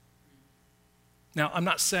 Now, I'm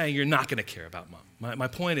not saying you're not going to care about Mom. My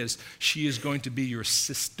point is, she is going to be your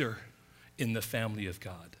sister in the family of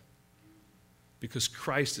God because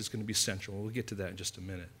Christ is going to be central. We'll get to that in just a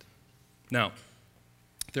minute. Now,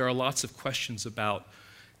 there are lots of questions about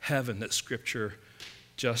heaven that Scripture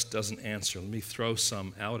just doesn't answer. Let me throw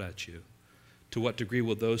some out at you. To what degree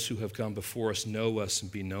will those who have gone before us know us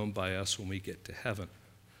and be known by us when we get to heaven?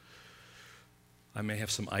 I may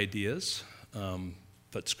have some ideas.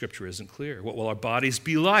 But Scripture isn't clear. What will our bodies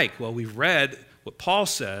be like? Well, we've read what Paul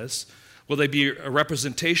says. Will they be a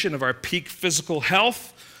representation of our peak physical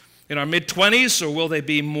health in our mid-20s, or will they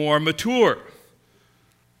be more mature?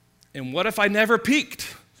 And what if I never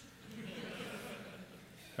peaked?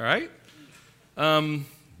 All right?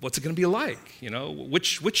 What's it going to be like? You know,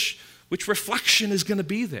 which reflection is going to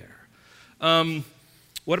be there?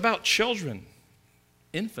 What about children,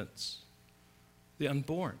 infants, the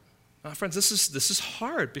unborn? Friends, this is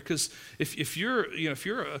hard because if you're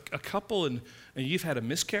a couple and you've had a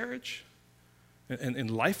miscarriage and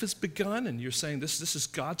life has begun and you're saying this is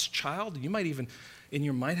God's child, you might even in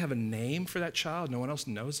your mind have a name for that child. No one else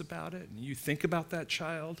knows about it, and you think about that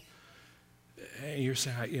child, and you're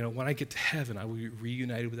saying, you know, when I get to heaven, I will be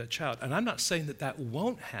reunited with that child. And I'm not saying that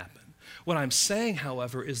won't happen. What I'm saying,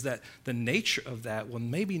 however, is that the nature of that will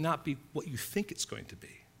maybe not be what you think it's going to be.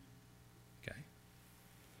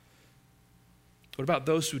 What about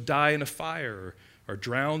those who die in a fire or are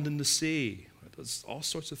drowned in the sea? There's all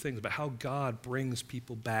sorts of things about how God brings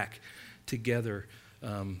people back together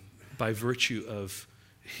by virtue of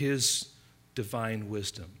His divine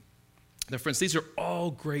wisdom. Now, friends, these are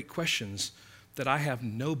all great questions that I have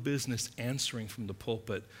no business answering from the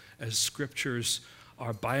pulpit, as Scriptures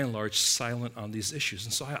are by and large silent on these issues.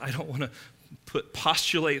 And so I don't want to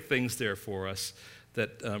postulate things there for us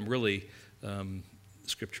that really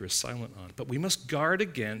Scripture is silent on. But we must guard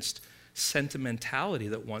against sentimentality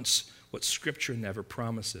that wants what Scripture never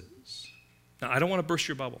promises. Now, I don't want to burst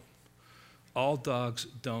your bubble. All dogs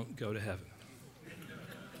don't go to heaven.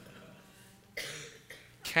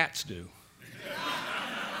 Cats do.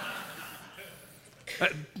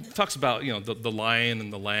 It talks about, you know, the lion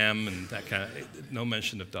and the lamb and that kind of, no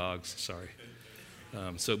mention of dogs, sorry.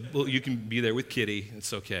 So you can be there with Kitty,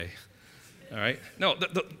 it's okay. All right? No,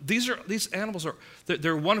 these animals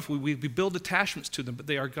they're wonderful. We build attachments to them, but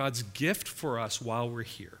they are God's gift for us while we're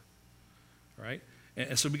here. All right?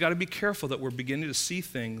 And so we got to be careful that we're beginning to see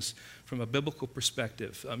things from a biblical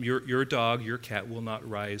perspective. Your dog, your cat will not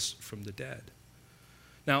rise from the dead.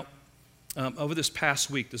 Now, over this past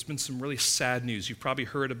week, there's been some really sad news. You've probably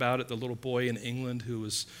heard about it, the little boy in England who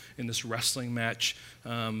was in this wrestling match.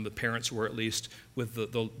 The parents were, at least, with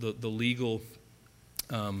the legal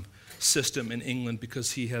system in England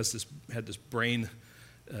because he had this brain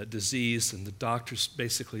disease, and the doctors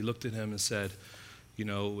basically looked at him and said, you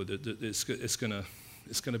know, it's going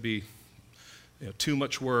to be, you know, too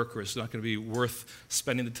much work, or it's not going to be worth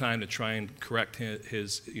spending the time to try and correct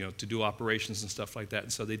his, you know, to do operations and stuff like that.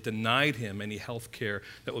 And so they denied him any health care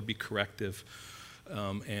that would be corrective,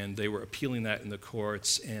 and they were appealing that in the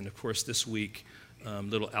courts. And of course, this week,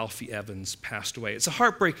 little Alfie Evans passed away. It's a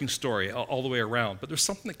heartbreaking story all the way around, but there's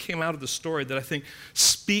something that came out of the story that I think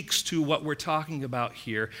speaks to what we're talking about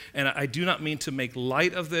here. And I do not mean to make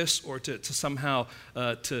light of this or to somehow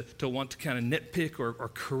to want to kind of nitpick or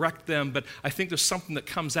correct them, but I think there's something that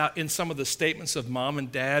comes out in some of the statements of mom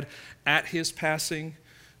and dad at his passing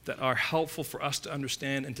that are helpful for us to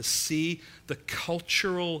understand and to see the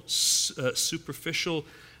cultural, superficial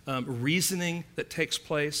reasoning that takes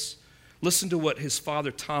place. Listen to what his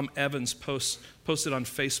father, Tom Evans, posted on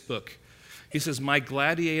Facebook. He says, "My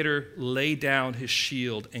gladiator lay down his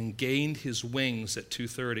shield and gained his wings at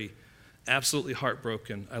 2:30. Absolutely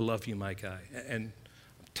heartbroken. I love you, my guy." And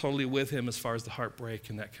I'm totally with him as far as the heartbreak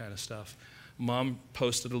and that kind of stuff. Mom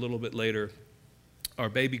posted a little bit later, "Our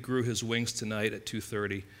baby grew his wings tonight at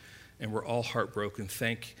 2:30, and we're all heartbroken.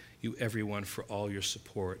 Thank you, everyone, for all your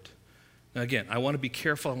support." Now, again, I want to be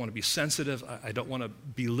careful. I want to be sensitive. I don't want to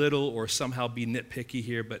belittle or somehow be nitpicky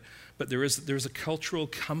here, but there's a cultural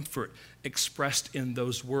comfort expressed in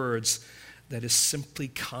those words that is simply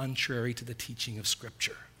contrary to the teaching of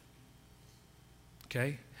Scripture.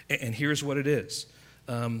 Okay? And here's what it is.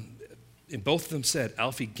 And both of them said,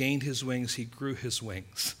 Alfie gained his wings, he grew his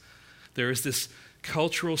wings. There is this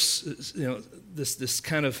cultural, this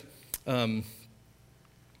kind of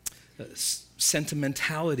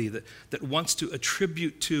sentimentality that wants to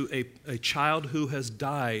attribute to a child who has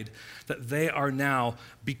died that they are now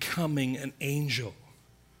becoming an angel.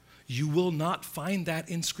 You will not find that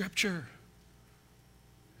in Scripture.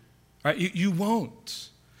 Right? You won't.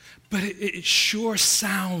 But it sure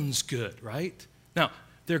sounds good, right? Now,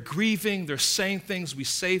 they're grieving, they're saying things, we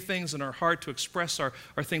say things in our heart to express our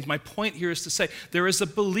things. My point here is to say there is a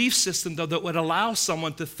belief system, though, that would allow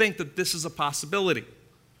someone to think that this is a possibility.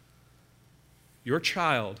 Your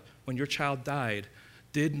child, when your child died,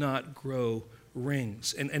 did not grow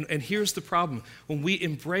rings. And here's the problem. When we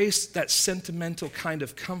embrace that sentimental kind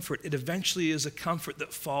of comfort, it eventually is a comfort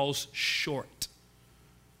that falls short.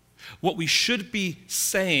 What we should be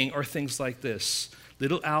saying are things like this: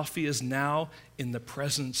 little Alfie is now in the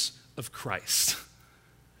presence of Christ,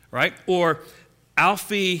 right? Or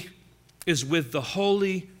Alfie is with the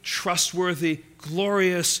holy, trustworthy,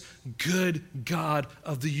 glorious, good God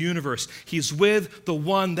of the universe. He's with the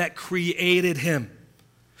one that created him.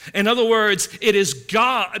 In other words, it is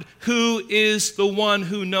God who is the one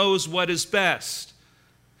who knows what is best.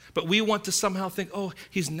 But we want to somehow think, oh,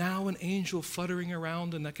 he's now an angel fluttering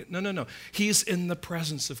around. No. He's in the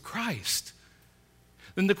presence of Christ.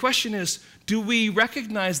 Then the question is, do we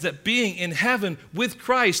recognize that being in heaven with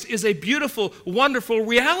Christ is a beautiful, wonderful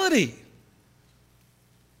reality?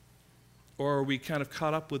 Or are we kind of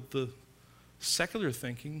caught up with the secular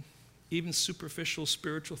thinking, even superficial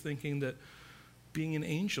spiritual thinking, that being an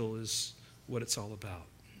angel is what it's all about?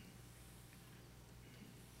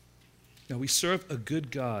 Now, we serve a good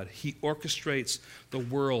God. He orchestrates the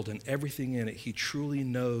world and everything in it. He truly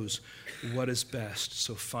knows what is best,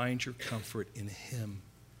 so find your comfort in Him.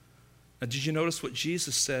 Now, did you notice what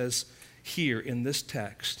Jesus says here in this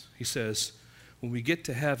text? He says, when we get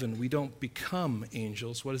to heaven, we don't become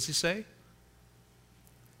angels. What does He say?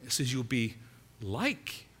 He says, you'll be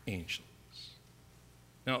like angels.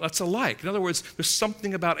 Now, that's a like. In other words, there's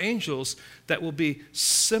something about angels that will be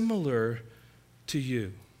similar to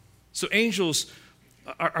you. So angels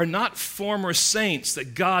are not former saints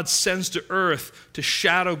that God sends to earth to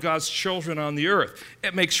shadow God's children on the earth.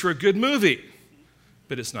 It makes for a good movie,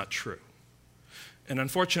 but it's not true. And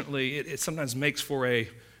unfortunately, it sometimes makes for a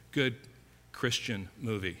good Christian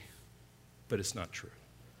movie, but it's not true.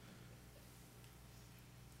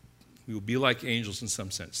 We will be like angels in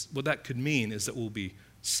some sense. What that could mean is that we'll be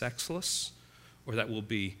sexless, or that we'll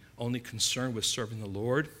be only concerned with serving the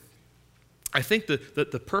Lord. I think that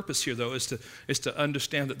the purpose here, though, is to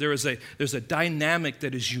understand that there's a dynamic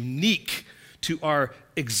that is unique to our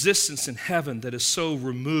existence in heaven that is so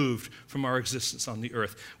removed from our existence on the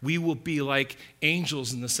earth. We will be like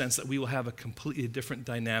angels in the sense that we will have a completely different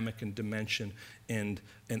dynamic and dimension and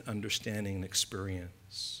understanding and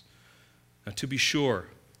experience. Now, to be sure,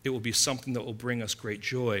 it will be something that will bring us great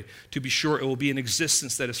joy. To be sure, it will be an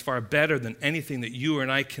existence that is far better than anything that you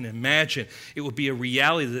and I can imagine. It will be a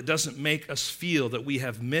reality that doesn't make us feel that we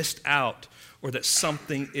have missed out or that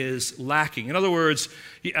something is lacking. In other words,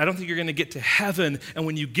 I don't think you're going to get to heaven, and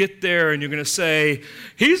when you get there and you're going to say,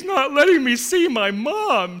 He's not letting me see my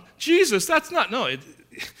mom. Jesus, that's not, no.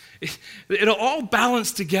 It'll all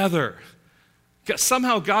balance together.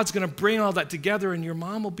 Somehow God's going to bring all that together, and your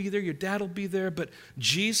mom will be there, your dad will be there, but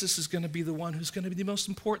Jesus is going to be the one who's going to be the most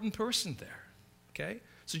important person there, okay?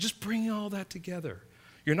 So just bring all that together.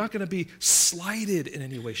 You're not going to be slighted in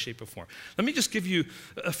any way, shape, or form. Let me just give you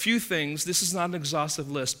a few things. This is not an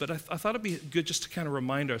exhaustive list, but I thought it'd be good just to kind of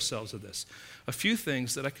remind ourselves of this. A few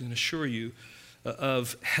things that I can assure you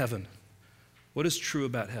of heaven. What is true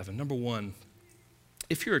about heaven? Number one,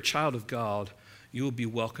 if you're a child of God, you will be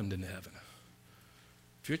welcomed into heaven.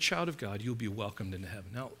 If you're a child of God, you'll be welcomed into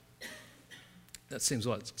heaven. Now, that seems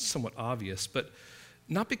somewhat obvious, but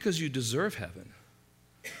not because you deserve heaven,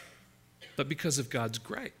 but because of God's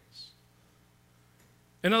grace.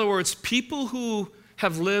 In other words, people who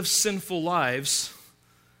have lived sinful lives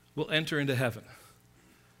will enter into heaven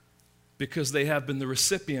because they have been the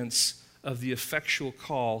recipients of the effectual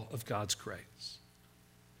call of God's grace.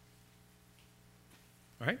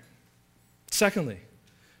 All right? Secondly,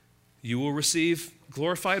 you will receive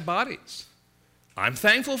glorified bodies. I'm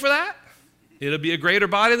thankful for that. It'll be a greater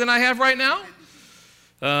body than I have right now.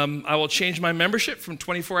 I will change my membership from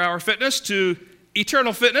 24-hour fitness to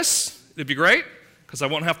eternal fitness. It'd be great because I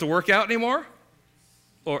won't have to work out anymore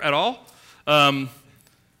or at all. Number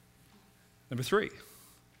three,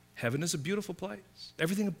 heaven is a beautiful place.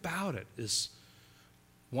 Everything about it is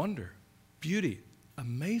wonder, beauty,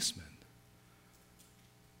 amazement.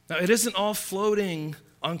 Now, it isn't all floating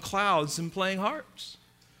on clouds and playing harps,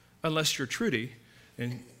 unless you're Trudy.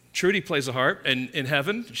 And Trudy plays a harp, and in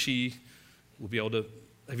heaven, she will be able to.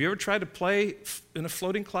 Have you ever tried to play in a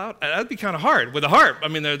floating cloud? That'd be kind of hard with a harp. I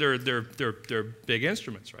mean, they're big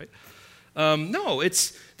instruments, right? No,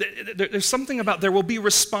 there's something about there will be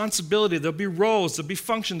responsibility, there'll be roles, there'll be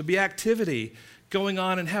function, there'll be activity going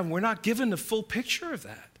on in heaven. We're not given the full picture of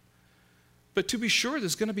that. But to be sure,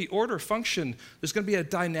 there's going to be order, function. There's going to be a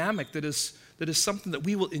dynamic that is something that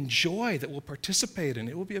we will enjoy, that we'll participate in.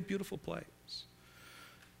 It will be a beautiful place.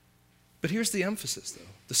 But here's the emphasis, though.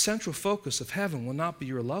 The central focus of heaven will not be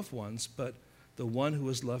your loved ones, but the one who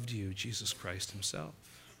has loved you, Jesus Christ himself.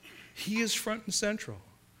 He is front and central.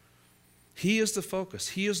 He is the focus.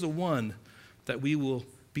 He is the one that we will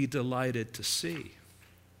be delighted to see.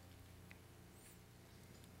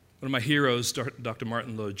 One of my heroes, Dr.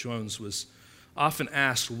 Martin Lloyd-Jones, was often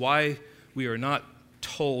asked why we are not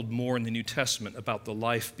told more in the New Testament about the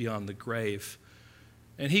life beyond the grave.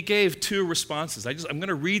 And he gave two responses. I'm going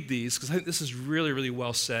to read these because I think this is really, really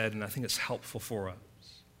well said, and I think it's helpful for us.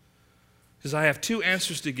 Because I have two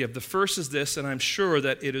answers to give. The first is this, and I'm sure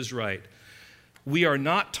that it is right. We are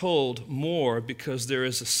not told more because there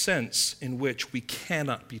is a sense in which we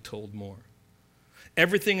cannot be told more.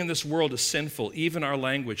 Everything in this world is sinful, even our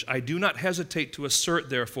language. I do not hesitate to assert,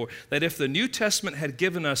 therefore, that if the New Testament had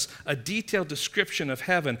given us a detailed description of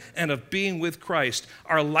heaven and of being with Christ,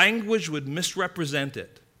 our language would misrepresent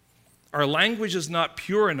it. Our language is not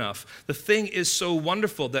pure enough. The thing is so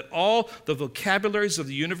wonderful that all the vocabularies of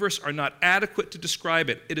the universe are not adequate to describe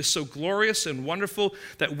it. It is so glorious and wonderful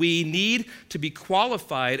that we need to be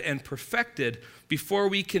qualified and perfected before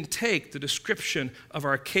we can take the description of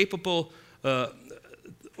our capable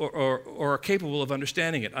or are capable of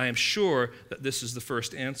understanding it. I am sure that this is the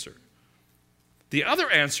first answer. The other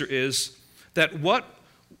answer is that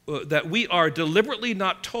that we are deliberately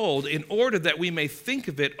not told in order that we may think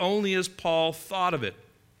of it only as Paul thought of it.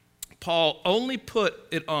 Paul only put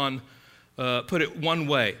it one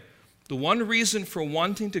way. The one reason for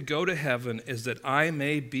wanting to go to heaven is that I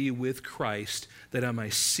may be with Christ, that I may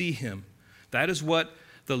see him. That is what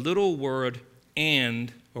the little word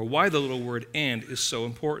 "and," or why the little word "and" is so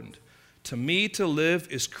important. To me, to live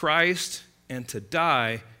is Christ, and to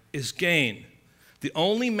die is gain. The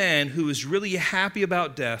only man who is really happy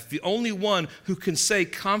about death, the only one who can say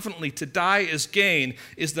confidently to die is gain,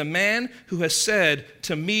 is the man who has said,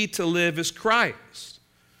 to me to live is Christ.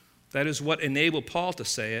 That is what enabled Paul to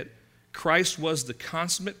say it. Christ was the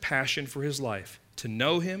consummate passion for his life. To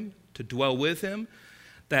know him, to dwell with him,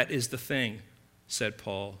 that is the thing, said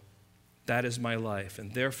Paul. That is my life,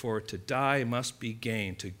 and therefore to die must be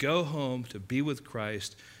gain. To go home, to be with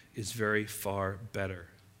Christ, is very far better.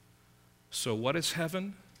 So what is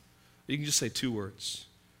heaven? You can just say two words.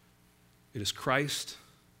 It is Christ,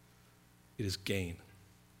 it is gain.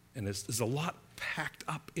 And there's a lot packed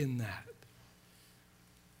up in that.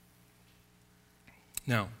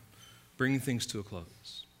 Now, bringing things to a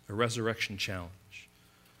close, a resurrection challenge.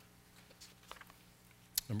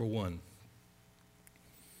 Number one,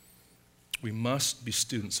 we must be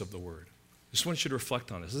students of the Word. I just want you to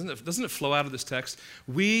reflect on this. Doesn't it flow out of this text?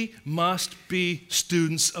 We must be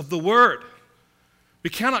students of the Word. We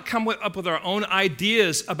cannot come up with our own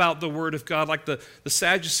ideas about the Word of God like the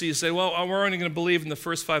Sadducees say, well, we're only going to believe in the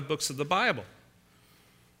first 5 books of the Bible.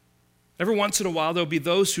 Every once in a while, there'll be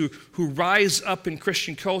those who rise up in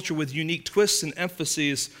Christian culture with unique twists and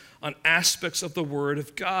emphases on aspects of the Word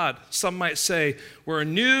of God. Some might say we're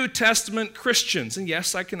New Testament Christians. And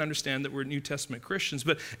yes, I can understand that we're New Testament Christians,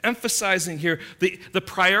 but emphasizing here the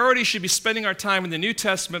priority should be spending our time in the New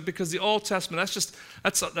Testament, because the Old Testament,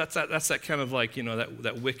 that's that kind of like,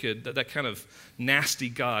 that wicked, that kind of nasty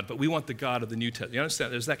God. But we want the God of the New Testament. You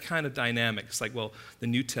understand? There's that kind of dynamic. It's like, well, the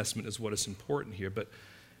New Testament is what is important here. But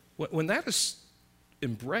when that is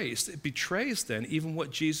embraced, it betrays then even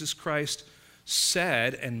what Jesus Christ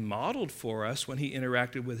said and modeled for us when he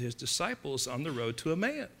interacted with his disciples on the road to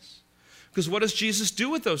Emmaus. Because what does Jesus do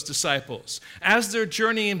with those disciples? As they're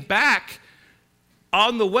journeying back,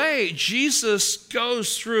 on the way, Jesus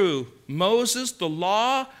goes through Moses, the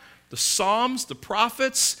law, the Psalms, the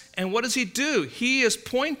prophets, and what does he do? He is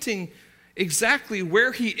pointing exactly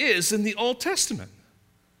where he is in the Old Testament.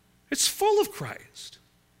 It's full of Christ.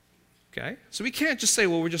 Okay? So we can't just say,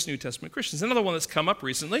 well, we're just New Testament Christians. Another one that's come up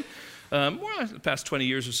recently, the past 20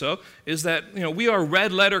 years or so, is that we are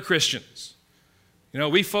red letter Christians.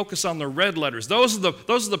 We focus on the red letters. Those are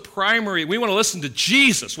the primary. We want to listen to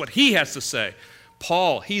Jesus, what he has to say.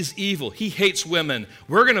 Paul, he's evil. He hates women.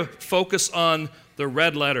 We're going to focus on the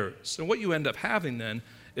red letters. And what you end up having then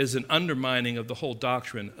is an undermining of the whole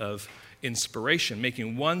doctrine of inspiration,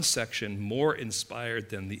 making one section more inspired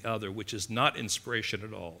than the other, which is not inspiration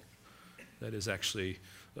at all. That is actually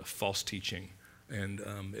a false teaching, and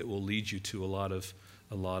it will lead you to a lot of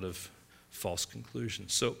false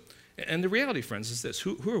conclusions. So, and the reality, friends, is this: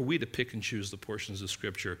 who are we to pick and choose the portions of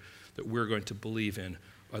Scripture that we're going to believe in,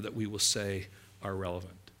 or that we will say are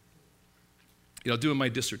relevant? Doing my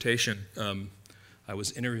dissertation, I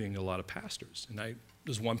was interviewing a lot of pastors, and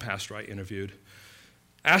there's one pastor I interviewed,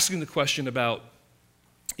 asking the question about,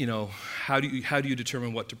 how do you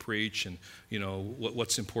determine what to preach, and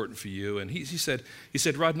what's important for you? And he said,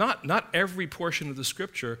 Rod, not every portion of the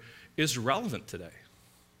Scripture is relevant today.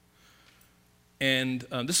 And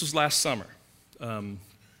this was last summer, and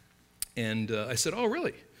I said, oh,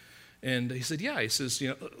 really? And he said, yeah. He says,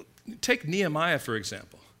 take Nehemiah for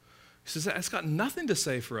example. He says, that's got nothing to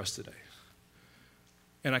say for us today.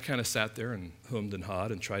 And I kind of sat there and hummed and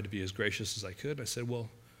hawed and tried to be as gracious as I could. I said, well,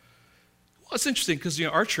 it's interesting because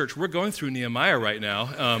our church, we're going through Nehemiah right now.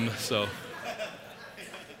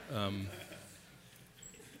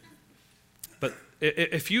 But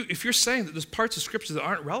if you're saying that there's parts of Scripture that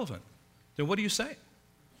aren't relevant, then what are you saying?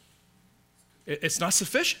 It's not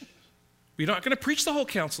sufficient. You're not going to preach the whole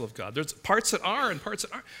counsel of God. There's parts that are and parts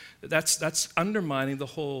that aren't. That's undermining the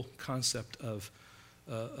whole concept of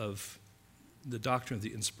the doctrine of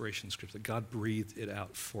the inspiration of Scripture, that God breathed it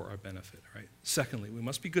out for our benefit, right? Secondly, we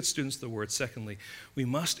must be good students of the Word. Secondly, we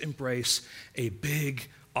must embrace a big,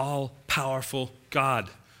 all-powerful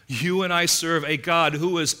God. You and I serve a God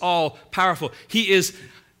who is all-powerful. He is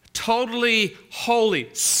totally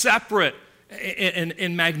holy, separate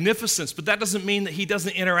in magnificence, but that doesn't mean that he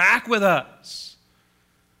doesn't interact with us.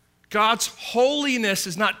 God's holiness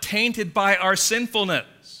is not tainted by our sinfulness.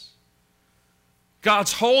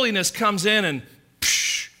 God's holiness comes in and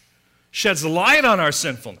sheds light on our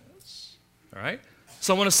sinfulness. All right?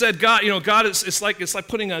 Someone has said, God is it's like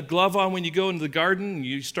putting a glove on when you go into the garden and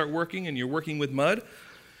you start working and you're working with mud.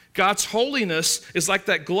 God's holiness is like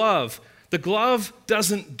that glove. The glove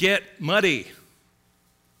doesn't get muddy.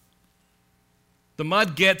 The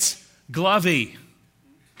mud gets glovey.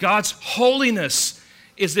 God's holiness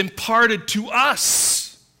is imparted to us.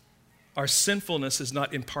 Our sinfulness is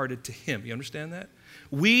not imparted to him. You understand that?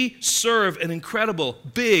 We serve an incredible,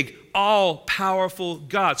 big, all-powerful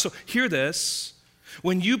God. So hear this.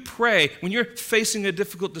 When you pray, when you're facing a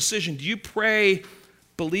difficult decision, do you pray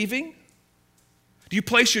believing? Do you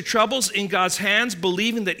place your troubles in God's hands,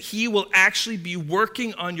 believing that he will actually be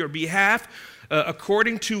working on your behalf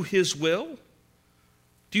according to his will?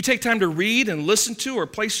 Do you take time to read and listen to or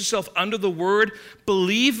place yourself under the Word,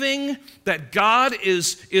 believing that God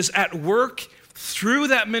is at work through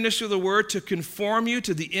that ministry of the Word to conform you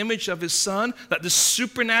to the image of his Son, that the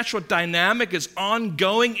supernatural dynamic is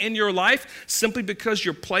ongoing in your life simply because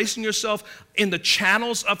you're placing yourself in the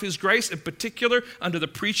channels of his grace, in particular under the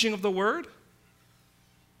preaching of the Word?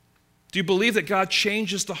 Do you believe that God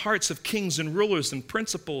changes the hearts of kings and rulers and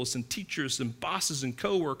principals and teachers and bosses and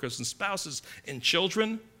co-workers and spouses and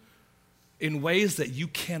children in ways that you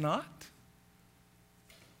cannot?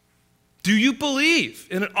 Do you believe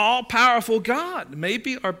in an all-powerful God?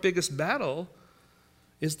 Maybe our biggest battle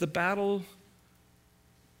is the battle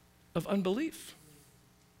of unbelief.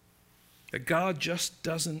 That God just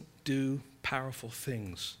doesn't do powerful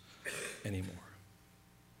things anymore.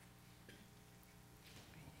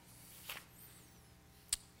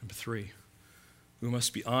 Number 3, we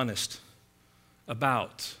must be honest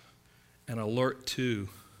about and alert to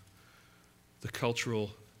the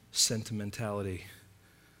cultural sentimentality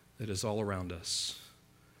that is all around us.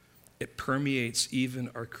 It permeates even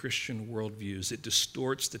our Christian worldviews. It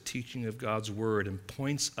distorts the teaching of God's word and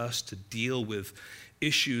points us to deal with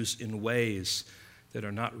issues in ways that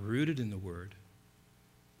are not rooted in the word,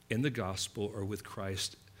 in the gospel, or with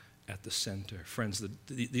Christ at the center. Friends,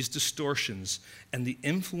 these distortions and the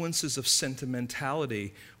influences of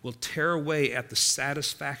sentimentality will tear away at the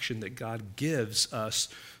satisfaction that God gives us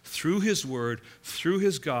through his word, through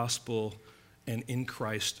his gospel, and in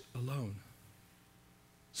Christ alone.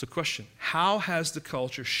 So question, how has the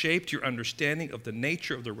culture shaped your understanding of the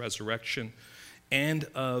nature of the resurrection and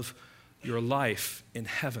of your life in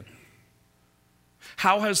heaven?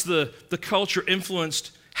 How has the culture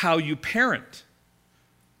influenced how you parent,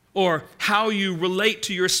 or how you relate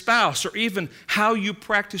to your spouse, or even how you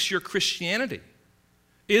practice your Christianity?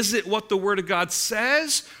 Is it what the Word of God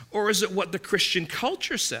says, or is it what the Christian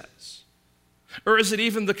culture says? Or is it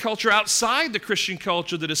even the culture outside the Christian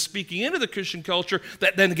culture that is speaking into the Christian culture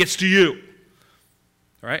that then gets to you?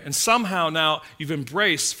 All right? And somehow now you've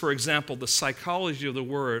embraced, for example, the psychology of the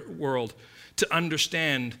world to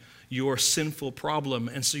understand your sinful problem,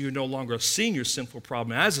 and so you're no longer seeing your sinful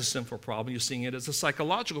problem as a sinful problem. You're seeing it as a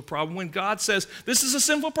psychological problem when God says, this is a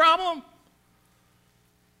sinful problem.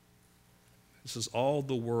 This is all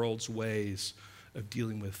the world's ways of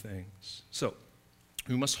dealing with things. So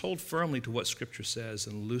we must hold firmly to what Scripture says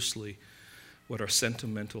and loosely what our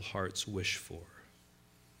sentimental hearts wish for.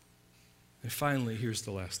 And finally, here's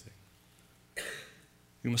the last thing.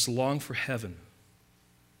 We must long for heaven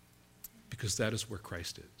because that is where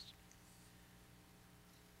Christ is.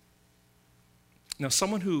 Now,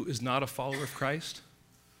 someone who is not a follower of Christ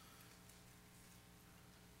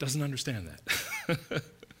doesn't understand that.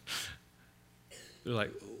 They're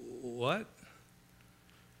like, what?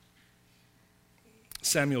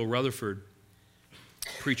 Samuel Rutherford,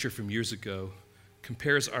 preacher from years ago,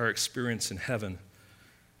 compares our experience in heaven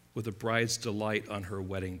with a bride's delight on her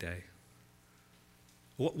wedding day.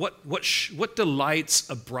 What delights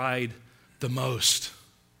a bride the most?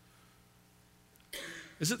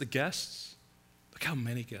 Is it the guests? Look how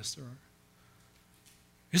many guests there are.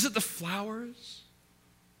 Is it the flowers?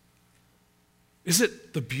 Is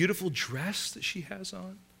it the beautiful dress that she has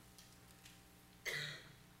on?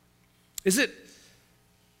 Is it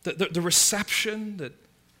the reception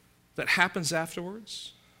that happens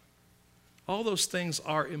afterwards? All those things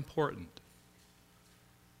are important.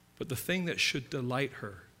 But the thing that should delight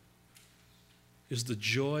her is the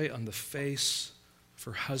joy on the face of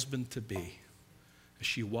her husband-to-be as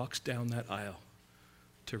she walks down that aisle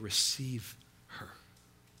to receive her.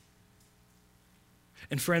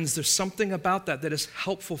 And friends, there's something about that is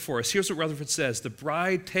helpful for us. Here's what Rutherford says: the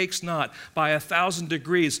bride takes not by 1,000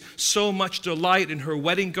 degrees so much delight in her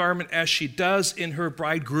wedding garment as she does in her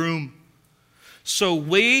bridegroom. So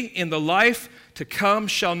we in the life to come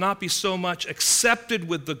shall not be so much accepted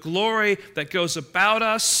with the glory that goes about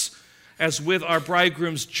us as with our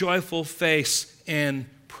bridegroom's joyful face and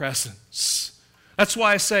presence. That's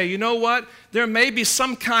why I say, you know what? There may be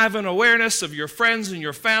some kind of an awareness of your friends and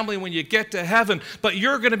your family when you get to heaven, but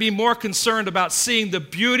you're going to be more concerned about seeing the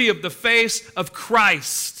beauty of the face of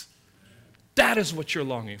Christ. That is what you're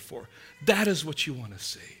longing for. That is what you want to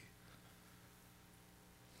see.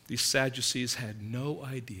 These Sadducees had no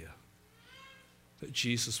idea that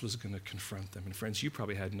Jesus was going to confront them. And friends, you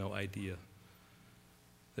probably had no idea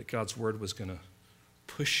that God's word was going to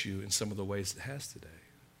push you in some of the ways it has today.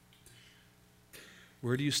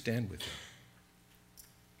 Where do you stand with him?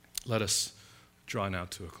 Let us draw now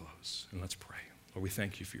to a close, and let's pray. Lord, we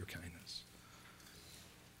thank you for your kindness.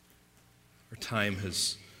 Our time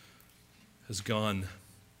has gone.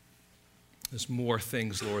 There's more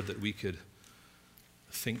things, Lord, that we could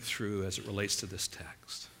think through as it relates to this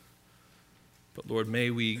text. But Lord, may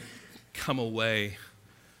we come away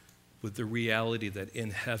with the reality that in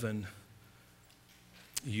heaven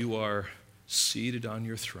you are seated on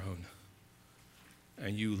your throne,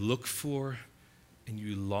 and you look for and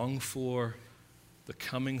you long for the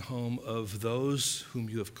coming home of those whom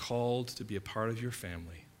you have called to be a part of your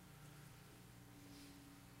family.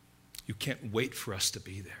 You can't wait for us to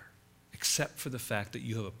be there, except for the fact that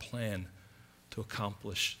you have a plan to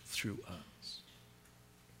accomplish through us.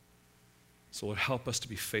 So Lord, help us to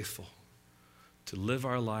be faithful, to live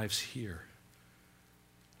our lives here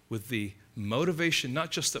with the motivation, not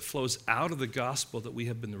just that flows out of the gospel that we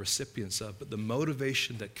have been the recipients of, but the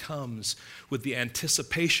motivation that comes with the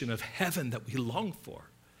anticipation of heaven that we long for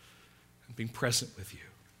and being present with you.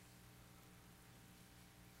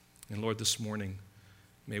 And Lord, this morning,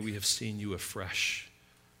 may we have seen you afresh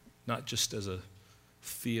not just as a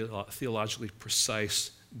theologically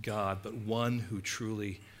precise God, but one who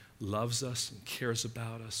truly loves us and cares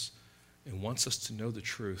about us and wants us to know the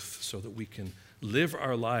truth so that we can live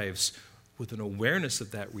our lives with an awareness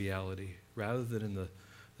of that reality rather than in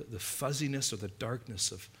the fuzziness or the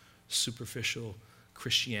darkness of superficial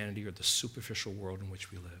Christianity or the superficial world in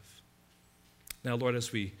which we live. Now, Lord,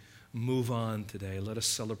 as we move on today, let us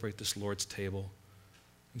celebrate this Lord's table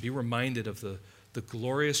and be reminded of the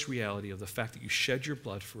glorious reality of the fact that you shed your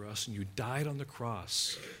blood for us and you died on the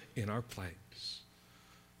cross in our place.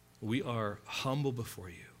 We are humble before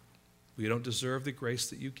you. We don't deserve the grace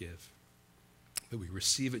that you give, but we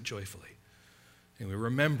receive it joyfully. And we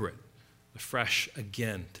remember it afresh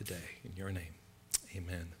again today. In your name,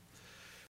 amen.